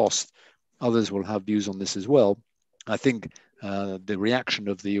he'd lost? Others will have views on this as well. I think the reaction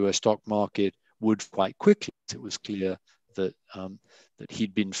of the US stock market would quite quickly. It was clear that that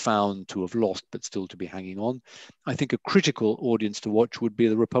he'd been found to have lost, but still to be hanging on. I think a critical audience to watch would be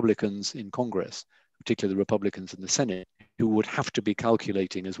the Republicans in Congress, particularly the Republicans in the Senate, who would have to be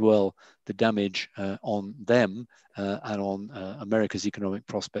calculating as well the damage on them and on America's economic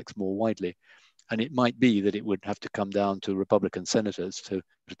prospects more widely. And it might be that it would have to come down to Republican senators to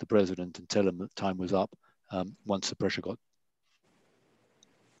the president and tell him that time was up once the pressure got.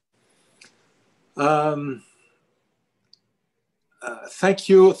 Thank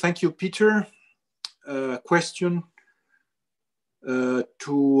you, Peter. Question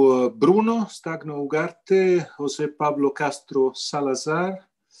to Bruno, Stagno, Ugarte, Jose Pablo Castro Salazar.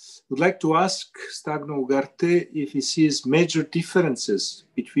 Would like to ask Stagno, Ugarte if he sees major differences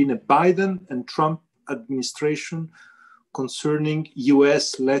between a Biden and Trump administration concerning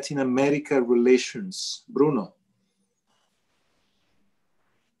US-Latin America relations. Bruno.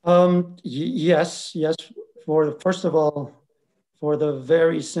 Yes. First of all, for the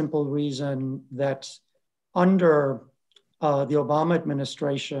very simple reason that under the Obama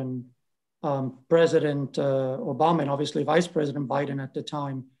administration, President Obama and obviously Vice President Biden at the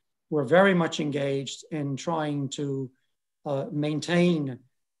time were very much engaged in trying to maintain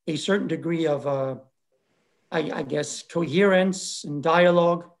a certain degree of, I guess, coherence and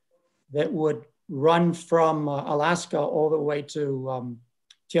dialogue that would run from Alaska all the way to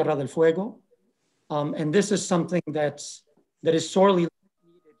Tierra del Fuego. And this is something that is sorely needed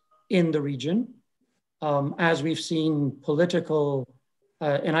in the region, as we've seen political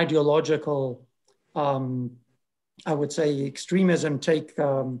and ideological, I would say, extremism take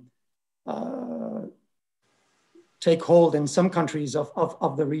hold in some countries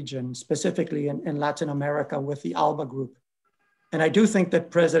of the region, specifically in Latin America with the ALBA group. And I do think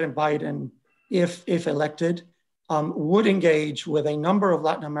that President Biden, if elected, would engage with a number of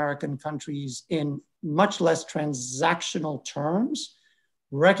Latin American countries in much less transactional terms,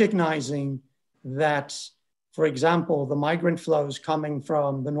 recognizing that, for example, the migrant flows coming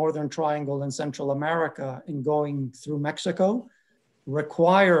from the Northern Triangle in Central America and going through Mexico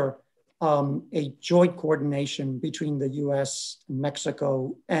require a joint coordination between the US,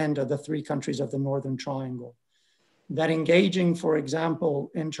 Mexico, and the three countries of the Northern Triangle. That engaging, for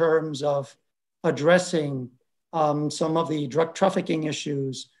example, in terms of addressing some of the drug trafficking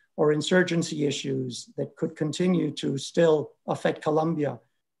issues or insurgency issues that could continue to still affect Colombia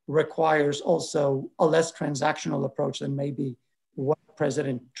requires also a less transactional approach than maybe what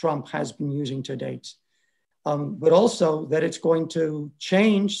President Trump has been using to date. But also that it's going to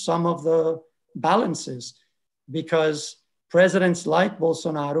change some of the balances, because presidents like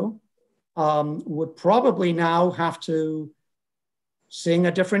Bolsonaro would probably now have to sing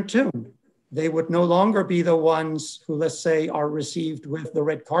a different tune. They would no longer be the ones who, let's say, are received with the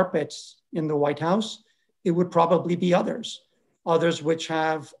red carpets in the White House. It would probably be others which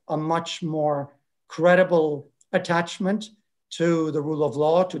have a much more credible attachment to the rule of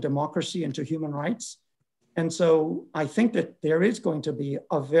law, to democracy, and to human rights. And so I think that there is going to be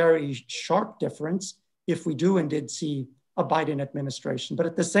a very sharp difference if we do indeed see a Biden administration. But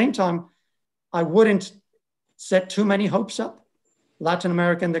at the same time, I wouldn't set too many hopes up. Latin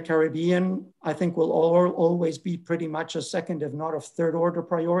America and the Caribbean, I think, will always be pretty much a second, if not a third order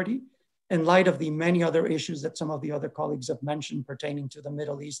priority, in light of the many other issues that some of the other colleagues have mentioned pertaining to the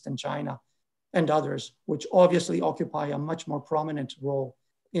Middle East and China and others, which obviously occupy a much more prominent role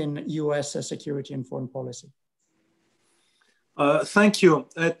in US security and foreign policy. Thank you.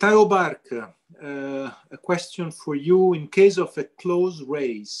 Taeho Bark, a question for you. In case of a close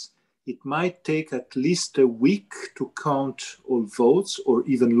race, it might take at least a week to count all votes, or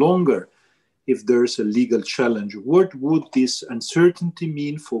even longer if there's a legal challenge. What would this uncertainty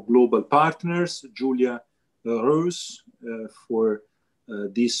mean for global partners? Julia Rose, for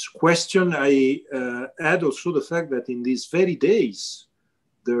this question. I add also the fact that in these very days,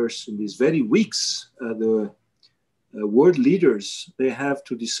 in these very weeks, the world leaders, they have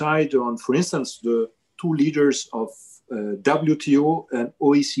to decide on, for instance, the two leaders of WTO and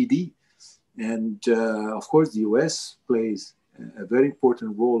OECD. And of course, the US plays a very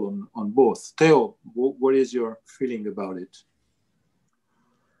important role on both. Taeho, what is your feeling about it?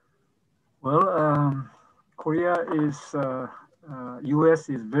 Well, Korea is, US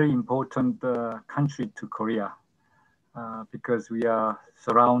is very important country to Korea because we are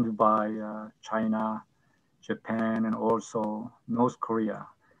surrounded by China, Japan, and also North Korea.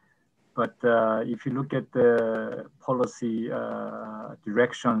 But if you look at the policy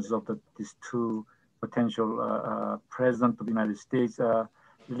directions of these two potential presidents of the United States, a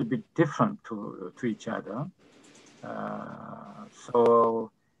little bit different to each other. So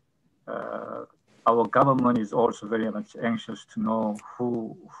our government is also very much anxious to know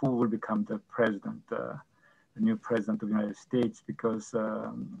who will become the president, the new president of the United States, because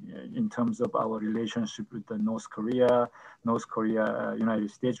in terms of our relationship with the North Korea,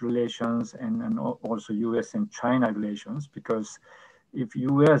 United States relations, and also US and China relations, because if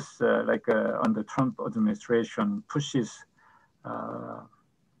US, under Trump administration, pushes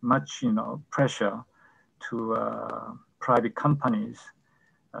much pressure to private companies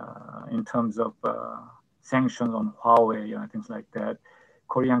in terms of sanctions on Huawei and things like that,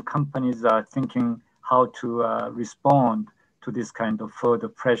 Korean companies are thinking how to respond to this kind of further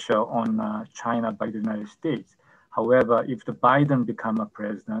pressure on China by the United States. However, if the Biden become a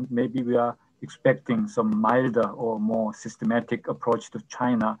president, maybe we are expecting some milder or more systematic approach to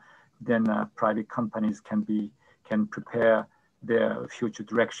China, then private companies can prepare their future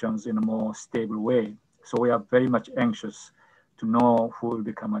directions in a more stable way. So we are very much anxious to know who will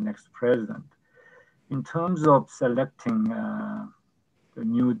become our next president. In terms of selecting the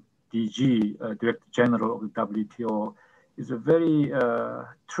new DG, Director General of the WTO, is a very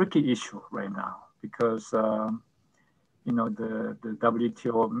tricky issue right now because the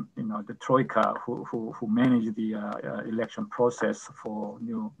WTO, the Troika who manage the election process for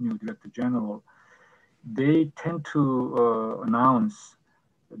new Director General, they tend to announce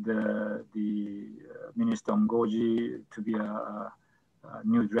the Minister Ngozi to be a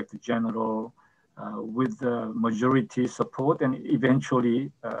new Director General with majority support, and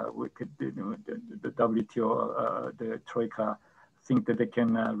eventually the WTO, the Troika, think that they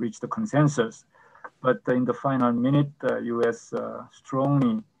can reach the consensus. But in the final minute, US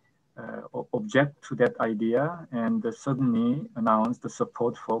strongly object to that idea and suddenly announced the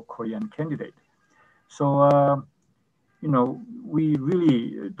support for Korean candidate. So, we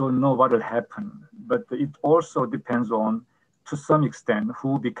really don't know what will happen, but it also depends on, to some extent,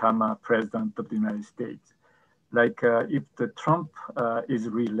 who become president of the United States. Like if the Trump is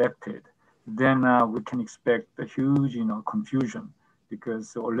reelected, then we can expect a huge, confusion,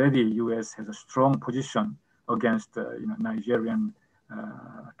 because already U.S. has a strong position against, Nigerian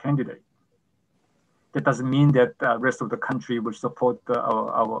candidate. That doesn't mean that the rest of the country will support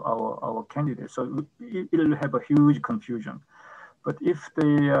our candidate. So it will have a huge confusion. But if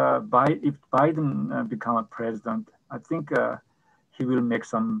Biden become a president, I think he will make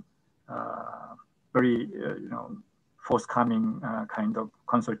some very forthcoming kind of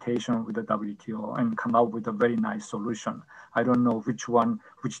consultation with the WTO and come out with a very nice solution. I don't know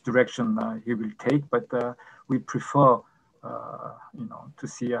which direction he will take, but we prefer to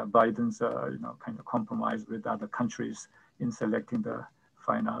see Biden's kind of compromise with other countries in selecting the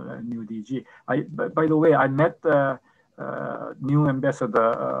final new DG. By the way, I met new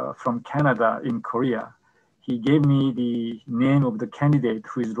ambassador from Canada in Korea. He gave me the name of the candidate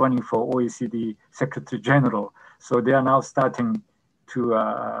who is running for OECD Secretary General. So they are now starting to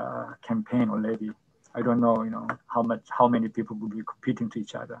campaign already. I don't know, how many people will be competing to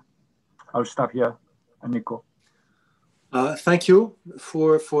each other. I'll stop here, Enrico. Thank you.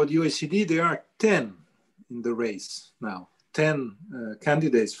 For the OECD, there are 10 in the race now. 10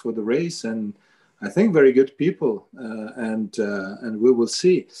 candidates for the race, and I think very good people, and we will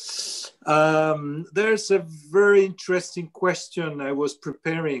see. There's a very interesting question. I was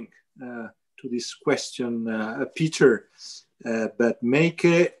preparing to this question, Peter, but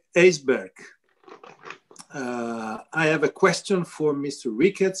Meike Eisberg. I have a question for Mr.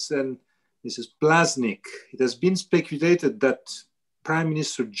 Ricketts and Mrs. Plassnik. It has been speculated that Prime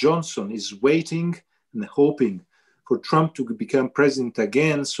Minister Johnson is waiting and hoping for Trump to become president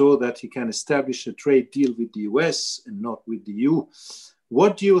again so that he can establish a trade deal with the US and not with the EU.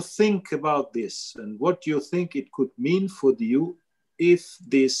 What do you think about this? And what do you think it could mean for the EU if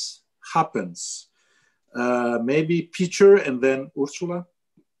this happens? Maybe Peter and then Ursula.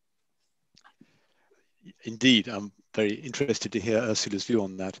 Indeed, I'm very interested to hear Ursula's view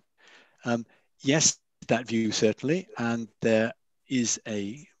on that. Yes, that view certainly, and there is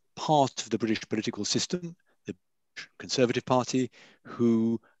a part of the British political system, the Conservative Party,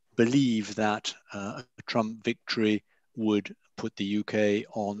 who believe that a Trump victory would put the UK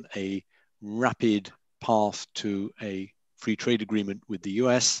on a rapid path to a free trade agreement with the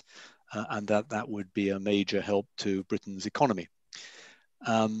US, and that would be a major help to Britain's economy.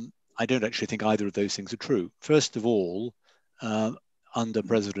 I don't actually think either of those things are true. First of all, under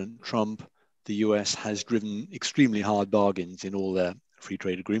President Trump, the US has driven extremely hard bargains in all their free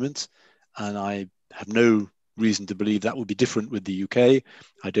trade agreements, and I have no reason to believe that would be different with the UK.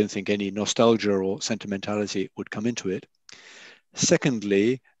 I don't think any nostalgia or sentimentality would come into it.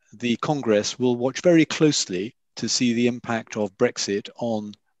 Secondly, the Congress will watch very closely to see the impact of Brexit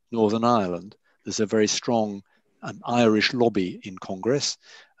on Northern Ireland. There's a very strong Irish lobby in Congress,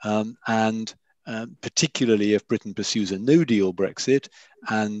 and particularly if Britain pursues a no-deal Brexit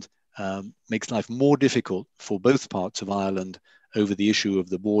and makes life more difficult for both parts of Ireland over the issue of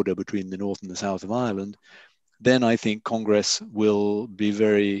the border between the north and the south of Ireland, then I think Congress will be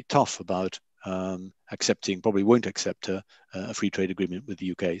very tough about accepting, probably won't accept a free trade agreement with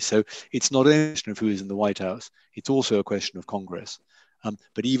the UK. So it's not a question of who is in the White House, it's also a question of Congress.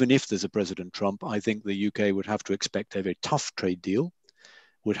 But even if there's a President Trump, I think the UK would have to expect a very tough trade deal,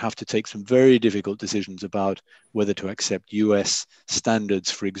 would have to take some very difficult decisions about whether to accept US standards,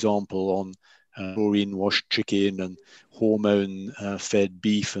 for example, on chlorine-washed chicken and hormone-fed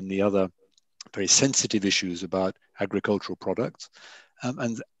beef and the other very sensitive issues about agricultural products.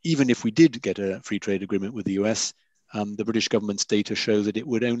 And even if we did get a free trade agreement with the US, the British government's data show that it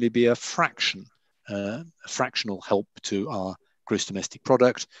would only be a fractional help to our gross domestic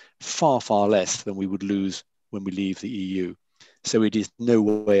product, far, far less than we would lose when we leave the EU. So it is no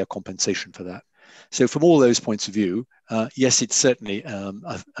way a compensation for that. So from all those points of view, yes, it's certainly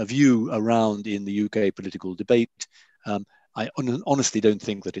a view around in the UK political debate. I honestly don't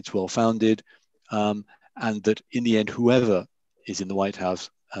think that it's well-founded, and that in the end, whoever is in the White House,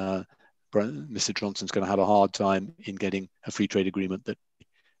 Mr. Johnson's going to have a hard time in getting a free trade agreement that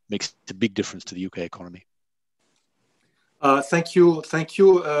makes a big difference to the UK economy. Thank you,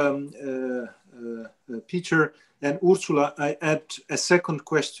 Peter. And Ursula, I add a second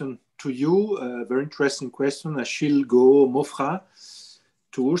question to you, a very interesting question, Achille Go Mofra,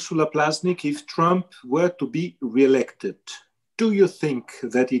 to Ursula Plassnik. If Trump were to be re-elected, do you think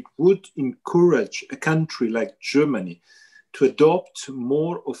that it would encourage a country like Germany to adopt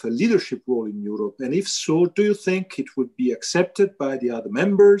more of a leadership role in Europe? And if so, do you think it would be accepted by the other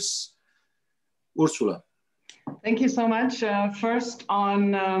members? Ursula. Thank you so much. First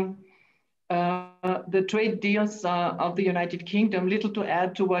on the trade deals of the United Kingdom, little to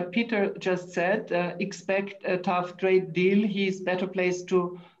add to what Peter just said. Expect a tough trade deal. He's better placed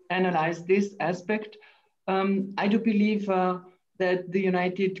to analyze this aspect. I do believe that the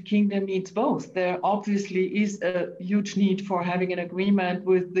United Kingdom needs both. There obviously is a huge need for having an agreement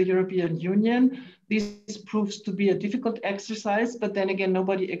with the European Union. This proves to be a difficult exercise, but then again,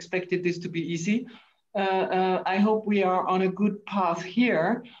 nobody expected this to be easy. I hope we are on a good path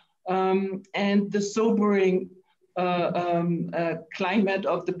here. And the sobering climate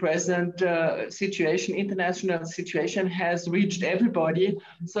of the present situation, international situation, has reached everybody.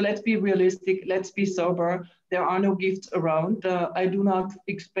 So let's be realistic, let's be sober. There are no gifts around. I do not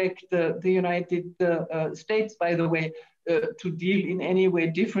expect the United States, by the way, to deal in any way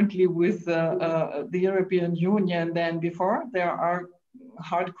differently with the European Union than before. There are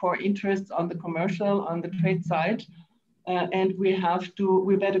hardcore interests on the commercial, on the trade side. And we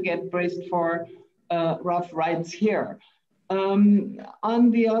better get braced for rough rides here.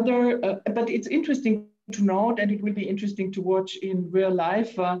 On the other, but it's interesting to note, and it will be interesting to watch in real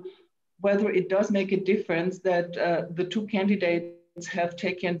life, whether it does make a difference that the two candidates have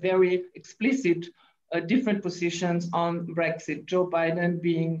taken very explicit different positions on Brexit. Joe Biden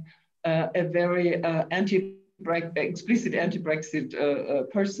being a very explicit anti-Brexit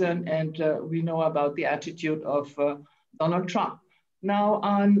person, and we know about the attitude of Donald Trump. Now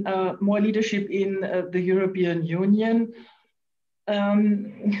on more leadership in the European Union.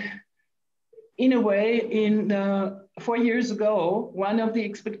 In a way, 4 years ago, one of the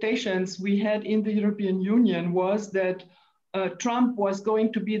expectations we had in the European Union was that Trump was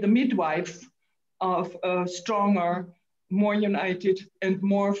going to be the midwife of a stronger, more united and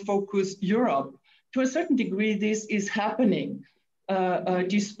more focused Europe. To a certain degree, this is happening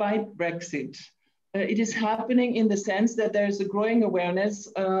despite Brexit. It is happening in the sense that there is a growing awareness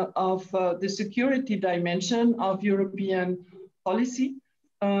of the security dimension of European policy.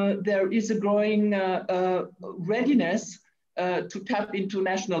 There is a growing readiness to tap into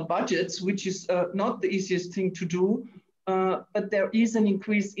national budgets, which is not the easiest thing to do, but there is an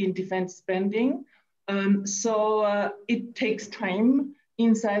increase in defense spending. So it takes time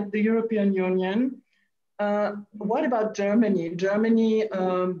inside the European Union. What about Germany? Germany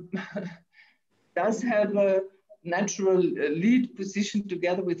does have a natural lead position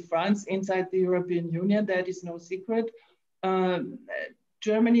together with France inside the European Union. That is no secret.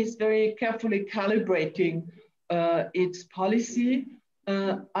 Germany is very carefully calibrating its policy.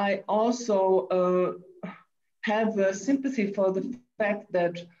 I also have sympathy for the fact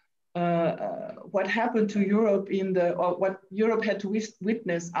that what happened to Europe or what Europe had to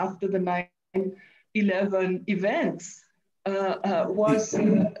witness after the 9/11 events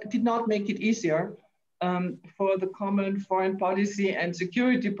did not make it easier for the common foreign policy and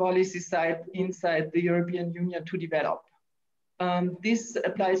security policy side inside the European Union to develop. This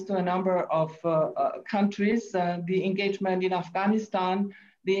applies to a number of countries. The engagement in Afghanistan,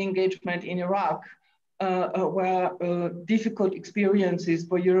 the engagement in Iraq were difficult experiences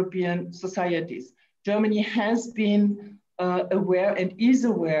for European societies. Germany has been aware and is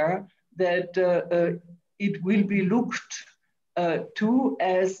aware that it will be looked to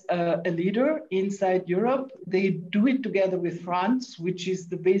as a leader inside Europe. They do it together with France, which is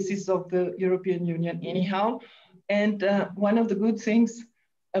the basis of the European Union anyhow. And one of the good things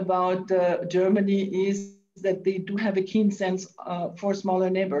about Germany is that they do have a keen sense for smaller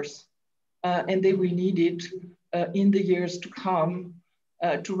neighbors. And they will need it in the years to come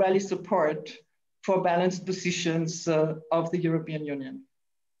to rally support for balanced positions of the European Union.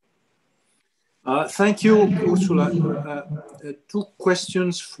 Thank you, Ursula. Two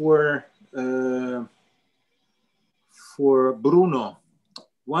questions for Bruno.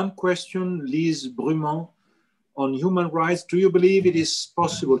 One question, Lise Brumont, on human rights. Do you believe it is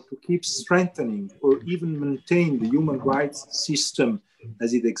possible to keep strengthening or even maintain the human rights system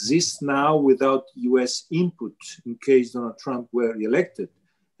as it exists now without US input in case Donald Trump were elected?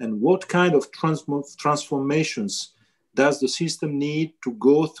 And what kind of transformations does the system need to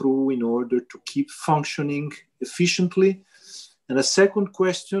go through in order to keep functioning efficiently? And a second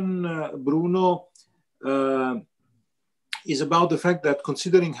question, Bruno, is about the fact that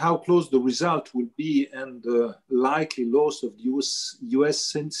considering how close the result will be and the likely loss of the US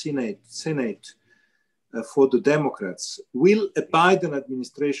Senate for the Democrats, will a Biden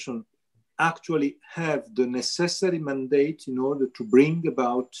administration actually have the necessary mandate in order to bring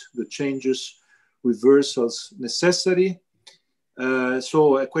about the changes, reversals necessary?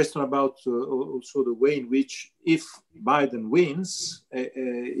 So a question about also the way in which, if Biden wins,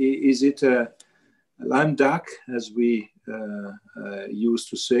 is it a lame duck, as we used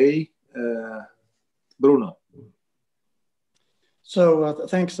to say? Bruno. So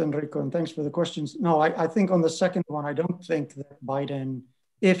thanks, Enrico, and thanks for the questions. No, I think on the second one, I don't think that Biden,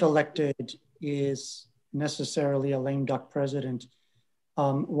 if elected, is necessarily a lame duck president.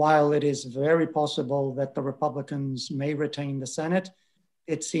 While it is very possible that the Republicans may retain the Senate,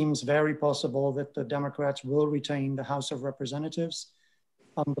 it seems very possible that the Democrats will retain the House of Representatives.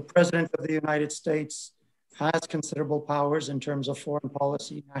 The President of the United States has considerable powers in terms of foreign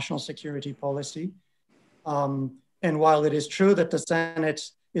policy, national security policy. And while it is true that the Senate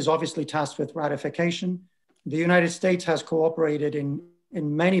is obviously tasked with ratification, the United States has cooperated in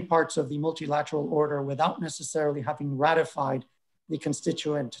many parts of the multilateral order without necessarily having ratified the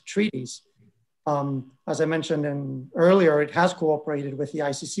constituent treaties. As I mentioned earlier, it has cooperated with the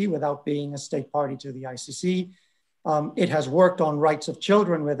ICC without being a state party to the ICC. It has worked on rights of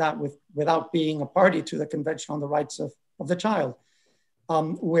children without being a party to the Convention on the Rights of the Child.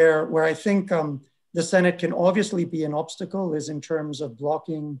 Where I think the Senate can obviously be an obstacle is in terms of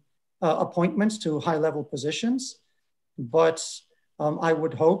blocking appointments to high-level positions. But I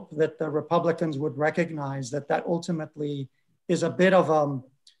would hope that the Republicans would recognize that that ultimately is a bit of a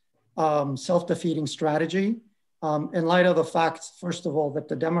self-defeating strategy in light of the fact, first of all, that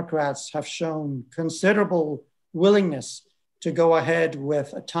the Democrats have shown considerable willingness to go ahead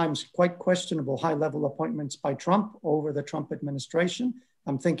with at times quite questionable high-level appointments by Trump over the Trump administration.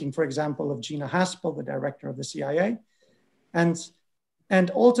 I'm thinking, for example, of Gina Haspel, the director of the CIA.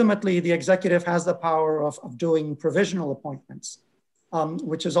 And ultimately, the executive has the power of doing provisional appointments,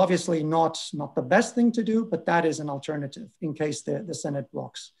 which is obviously not the best thing to do, but that is an alternative in case the Senate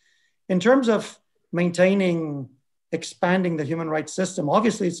blocks. In terms of expanding the human rights system,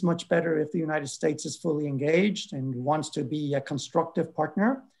 obviously it's much better if the United States is fully engaged and wants to be a constructive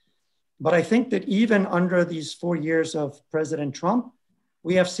partner. But I think that even under these 4 years of President Trump,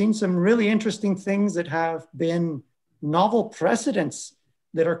 we have seen some really interesting things that have been novel precedents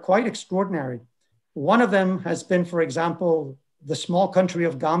that are quite extraordinary. One of them has been, for example, the small country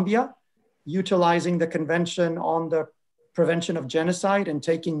of Gambia, utilizing the Convention on the Prevention of Genocide and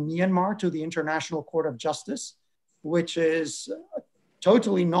taking Myanmar to the International Court of Justice, which is a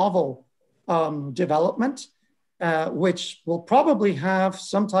totally novel development, which will probably have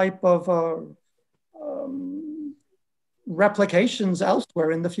some type of replications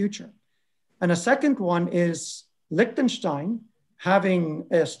elsewhere in the future. And a second one is Liechtenstein having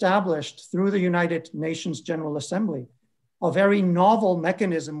established through the United Nations General Assembly a very novel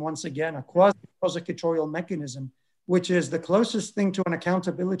mechanism, once again, a quasi-prosecutorial mechanism, which is the closest thing to an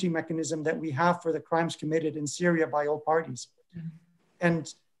accountability mechanism that we have for the crimes committed in Syria by all parties.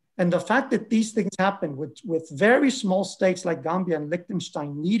 And the fact that these things happen with very small states like Gambia and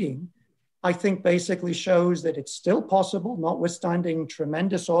Liechtenstein leading, I think basically shows that it's still possible, notwithstanding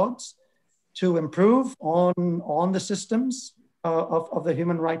tremendous odds, to improve on the systems of the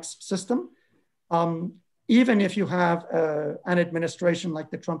human rights system, even if you have an administration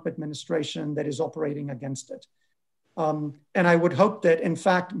like the Trump administration that is operating against it. And I would hope that, in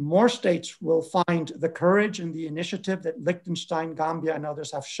fact, more states will find the courage and the initiative that Liechtenstein, Gambia, and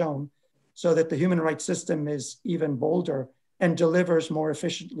others have shown, so that the human rights system is even bolder and delivers more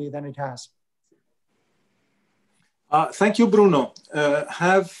efficiently than it has. Thank you, Bruno.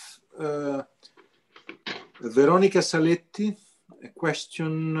 Have Veronica Saletti a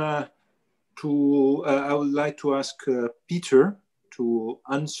question I would like to ask Peter to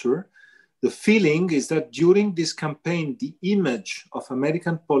answer. The feeling is that during this campaign, the image of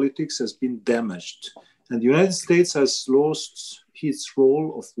American politics has been damaged, and the United States has lost its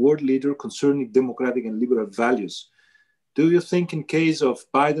role of world leader concerning democratic and liberal values. Do you think in case of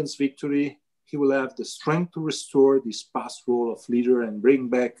Biden's victory, he will have the strength to restore this past role of leader and bring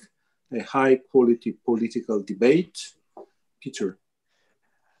back a high quality political debate? Peter.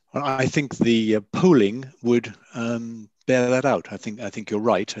 Well, I think the polling would bear that out. I think you're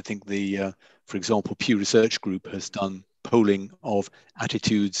right. I think for example, Pew Research Group has done polling of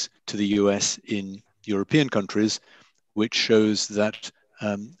attitudes to the US in European countries, which shows that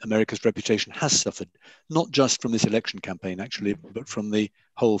America's reputation has suffered, not just from this election campaign, actually, but from the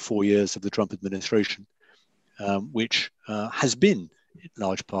whole 4 years of the Trump administration, which has been in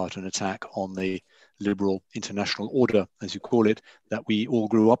large part an attack on the liberal international order, as you call it, that we all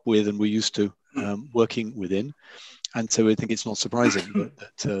grew up with and we're used to working within. And so I think it's not surprising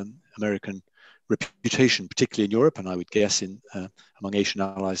that American reputation, particularly in Europe, and I would guess among Asian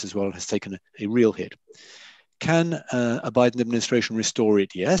allies as well, has taken a real hit. Can a Biden administration restore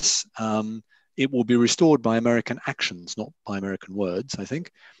it? Yes. It will be restored by American actions, not by American words, I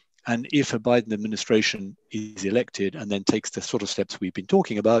think. And if a Biden administration is elected and then takes the sort of steps we've been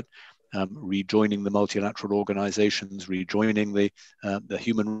talking about, rejoining the multilateral organizations, rejoining the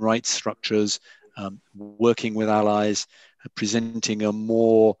human rights structures, working with allies, presenting a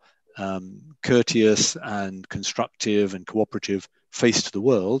more courteous and constructive and cooperative face to the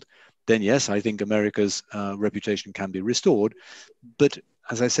world, then yes, I think America's reputation can be restored. But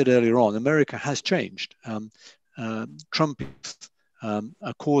as I said earlier on, America has changed. Trump is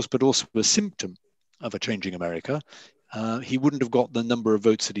a cause, but also a symptom of a changing America. He wouldn't have got the number of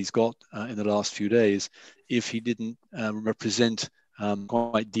votes that he's got in the last few days if he didn't represent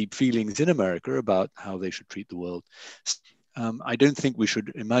quite deep feelings in America about how they should treat the world. I don't think we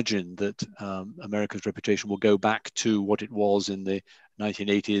should imagine that America's reputation will go back to what it was in the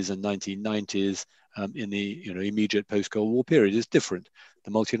 1980s and 1990s in the immediate post-Cold War period. It's different.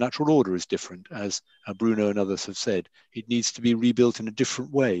 The multilateral order is different, as Bruno and others have said. It needs to be rebuilt in a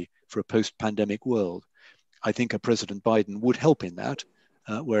different way for a post-pandemic world. I think a President Biden would help in that,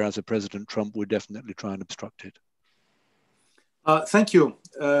 whereas a President Trump would definitely try and obstruct it. Thank you.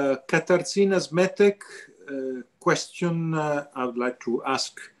 Katarzyna Zmetek, question I would like to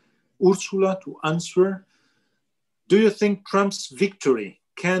ask Ursula to answer. Do you think Trump's victory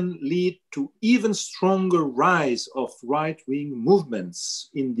can lead to even stronger rise of right-wing movements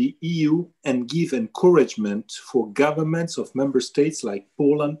in the EU and give encouragement for governments of member states like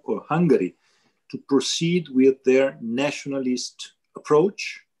Poland or Hungary to proceed with their nationalist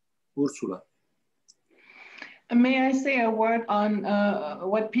approach? Ursula. May I say a word on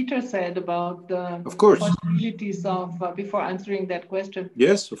what Peter said about the possibilities of, before answering that question?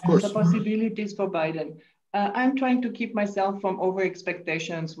 Yes, of course. The possibilities for Biden. I'm trying to keep myself from over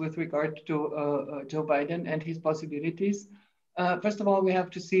expectations with regard to Joe Biden and his possibilities. First of all, we have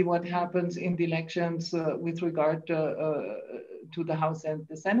to see what happens in the elections with regard to to the House and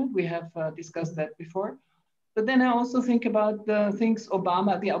the Senate. We have discussed that before. But then I also think about the things the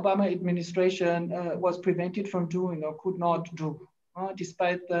Obama administration was prevented from doing or could not do,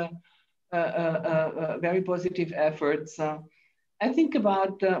 despite the very positive efforts. I think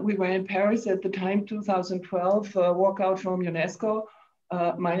about, we were in Paris at the time, 2012, walkout from UNESCO,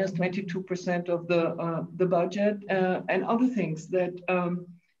 minus 22% of the budget, and other things that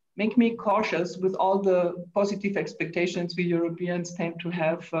make me cautious with all the positive expectations we Europeans tend to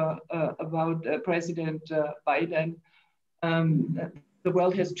have about President Biden. The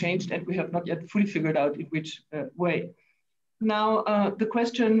world has changed and we have not yet fully figured out in which way. Now, the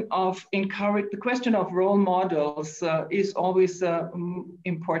question of role models is always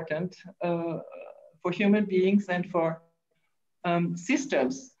important for human beings and for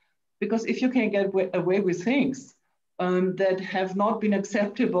systems, because if you can get away with things that have not been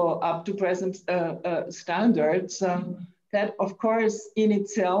acceptable up to present standards, that of course in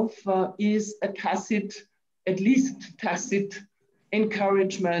itself is a at least tacit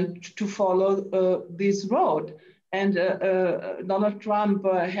encouragement to follow this road. And Donald Trump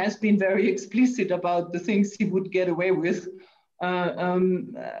has been very explicit about the things he would get away with,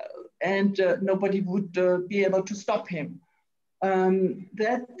 and nobody would be able to stop him.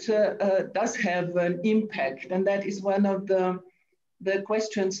 That does have an impact, and that is one of the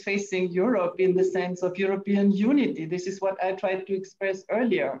questions facing Europe in the sense of European unity. This is what I tried to express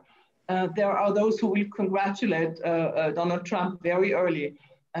earlier. There are those who will congratulate Donald Trump very early.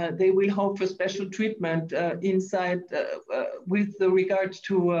 They will hope for special treatment inside with regard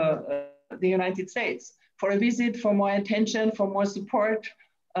to the United States, for a visit, for more attention, for more support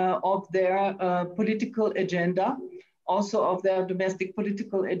of their political agenda, also of their domestic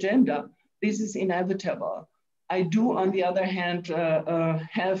political agenda. This is inevitable. I do, on the other hand,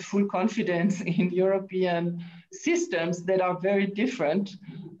 have full confidence in European systems that are very different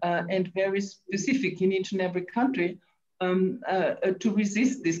and very specific in each and every country to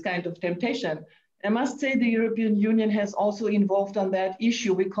resist this kind of temptation. I must say the European Union has also involved on that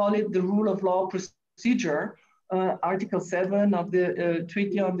issue. We call it the rule of law procedure, Article 7 of the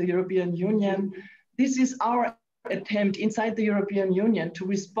Treaty on the European Union. This is our attempt inside the European Union to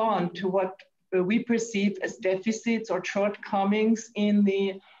respond to what we perceive as deficits or shortcomings in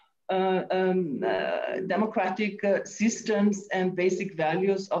the democratic systems and basic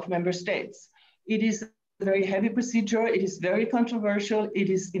values of member states. It is a very heavy procedure. It is very controversial.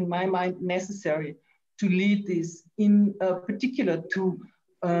 It is, in my mind, necessary to lead this, in particular to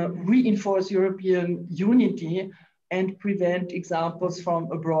reinforce European unity and prevent examples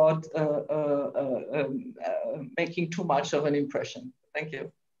from abroad making too much of an impression. Thank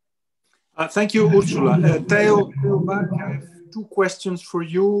you. Thank you, Ursula. Taeho, I have two questions for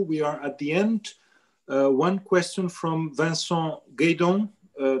you. We are at the end. One question from Vincent Gaydon.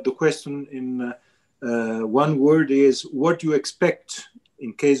 The question in one word is, what do you expect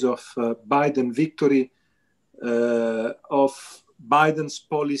in case of Biden victory of Biden's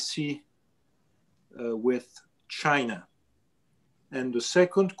policy with China? And the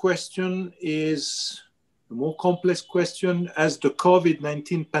second question is a more complex question. As the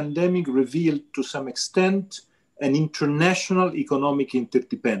COVID-19 pandemic revealed to some extent an international economic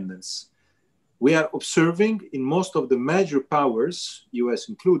interdependence, we are observing in most of the major powers, US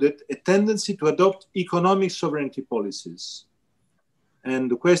included, a tendency to adopt economic sovereignty policies. And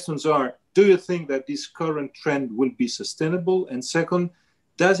the questions are, do you think that this current trend will be sustainable? And second,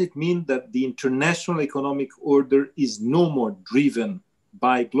 does it mean that the international economic order is no more driven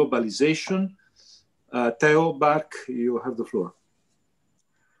by globalization? Taeho, back, you have the floor.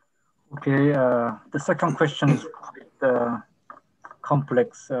 Okay, the second question is quite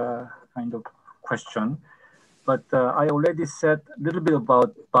complex kind of question, but I already said a little bit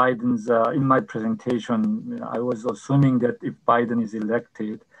about Biden's, in my presentation. I was assuming that if Biden is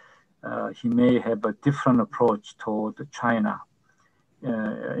elected, he may have a different approach toward China.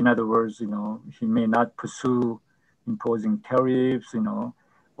 In other words, he may not pursue imposing tariffs,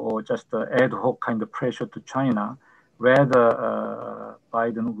 or just ad hoc kind of pressure to China. Rather,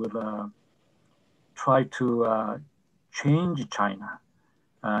 Biden will try to change China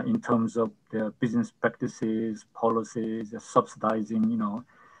in terms of their business practices, policies, subsidizing,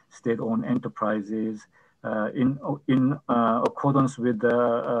 state-owned enterprises in accordance with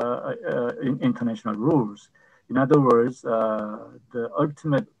the international rules. In other words, the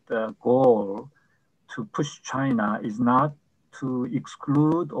ultimate goal to push China is not to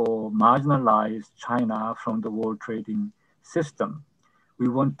exclude or marginalize China from the world trading system. We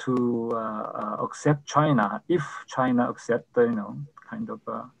want to accept China if China accepts the kind of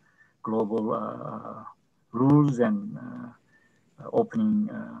global rules and opening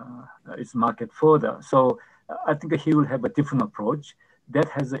its market further. So I think he will have a different approach that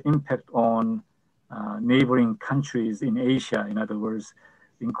has an impact on neighboring countries in Asia. In other words,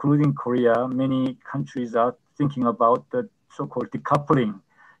 including Korea, many countries are thinking about the so-called decoupling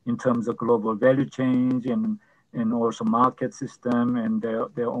in terms of global value chain and also market system and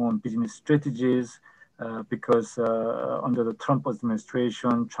their own business strategies. Because under the Trump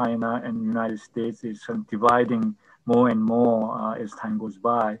administration, China and the United States is dividing more and more as time goes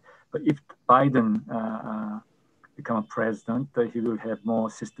by. But if Biden become a president, he will have more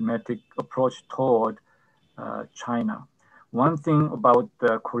systematic approach toward China. One thing about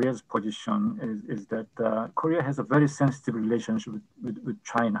Korea's position is that Korea has a very sensitive relationship with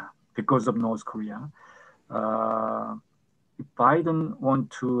China because of North Korea. If Biden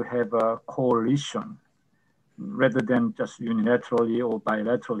want to have a coalition, rather than just unilaterally or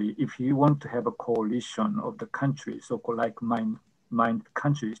bilaterally, if you want to have a coalition of the countries, so-called like-minded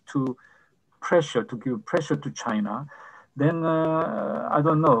countries, to give pressure to China, then I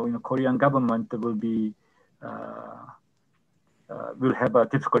don't know, Korean government will have a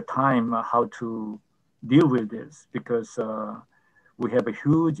difficult time how to deal with this, because we have a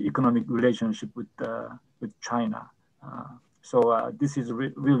huge economic relationship with China. So this is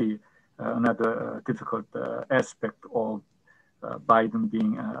really another difficult aspect of Biden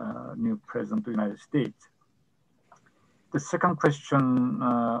being new president of the United States. The second question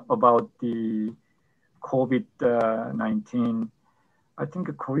about the COVID-19, I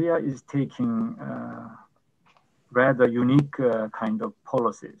think Korea is taking rather unique kind of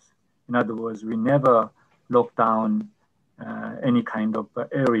policies. In other words, we never lock down any kind of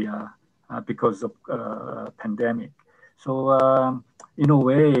area because of pandemic. So in a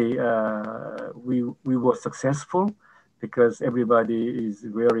way, we were successful because everybody is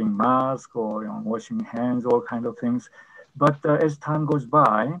wearing masks or washing hands, all kind of things. But as time goes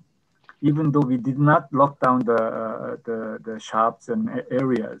by, even though we did not lock down the shops and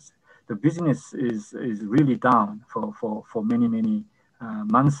areas, the business is really down for many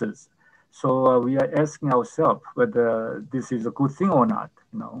months. So we are asking ourselves whether this is a good thing or not.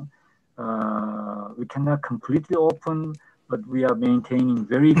 We cannot completely open, but we are maintaining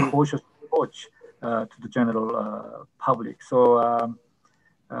very cautious approach to the general public. So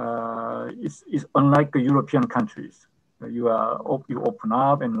it's unlike the European countries. You open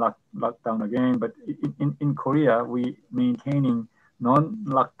up and lock down again. But in Korea, we maintaining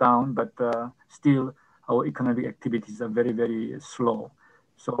non-lockdown, but still our economic activities are very slow.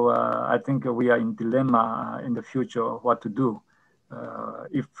 So I think we are in dilemma in the future what to do.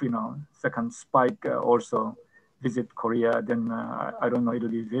 If second spike also visit Korea, then I don't know, it'll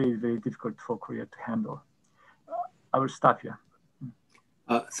be very difficult for Korea to handle. I will stop here.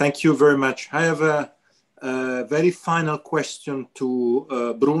 Thank you very much. I have a very final question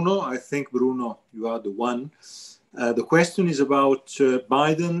to Bruno. I think, Bruno, you are the one. The question is about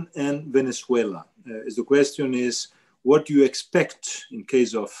Biden and Venezuela. The question is, what do you expect in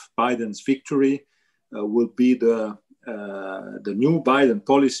case of Biden's victory will be the new Biden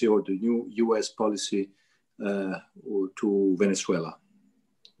policy or the new US policy to Venezuela?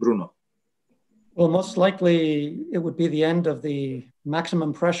 Bruno. Well, most likely it would be the end of the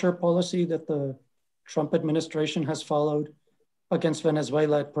maximum pressure policy that the Trump administration has followed against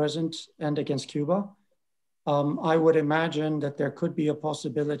Venezuela at present and against Cuba. I would imagine that there could be a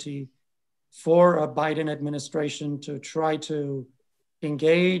possibility for a Biden administration to try to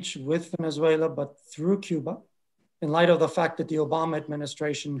engage with Venezuela, but through Cuba, in light of the fact that the Obama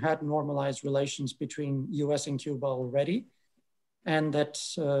administration had normalized relations between US and Cuba already, and that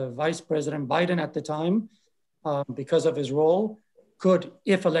Vice President Biden at the time, because of his role, could,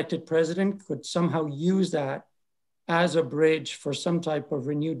 if elected president, could somehow use that as a bridge for some type of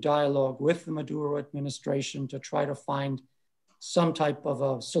renewed dialogue with the Maduro administration to try to find some type of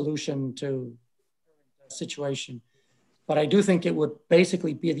a solution to the situation. But I do think it would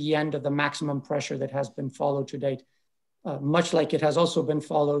basically be the end of the maximum pressure that has been followed to date, much like it has also been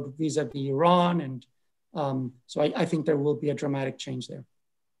followed vis-a-vis Iran. And so I think there will be a dramatic change there.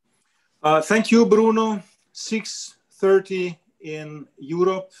 Thank you, Bruno. 6:30 in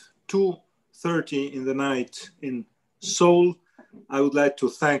Europe, 2:30 in the night in Seoul. I would like to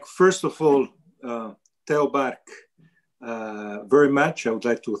thank, first of all, Taeho very much. I would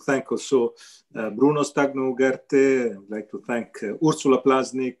like to thank also Bruno, Stagno, Ugarte. I would like to thank Ursula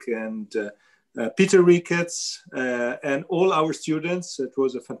Plassnik and Peter Ricketts and all our students. It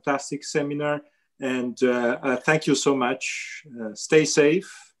was a fantastic seminar. And thank you so much. Stay safe,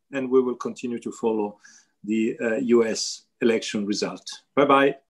 and we will continue to follow the US election result. Bye-bye.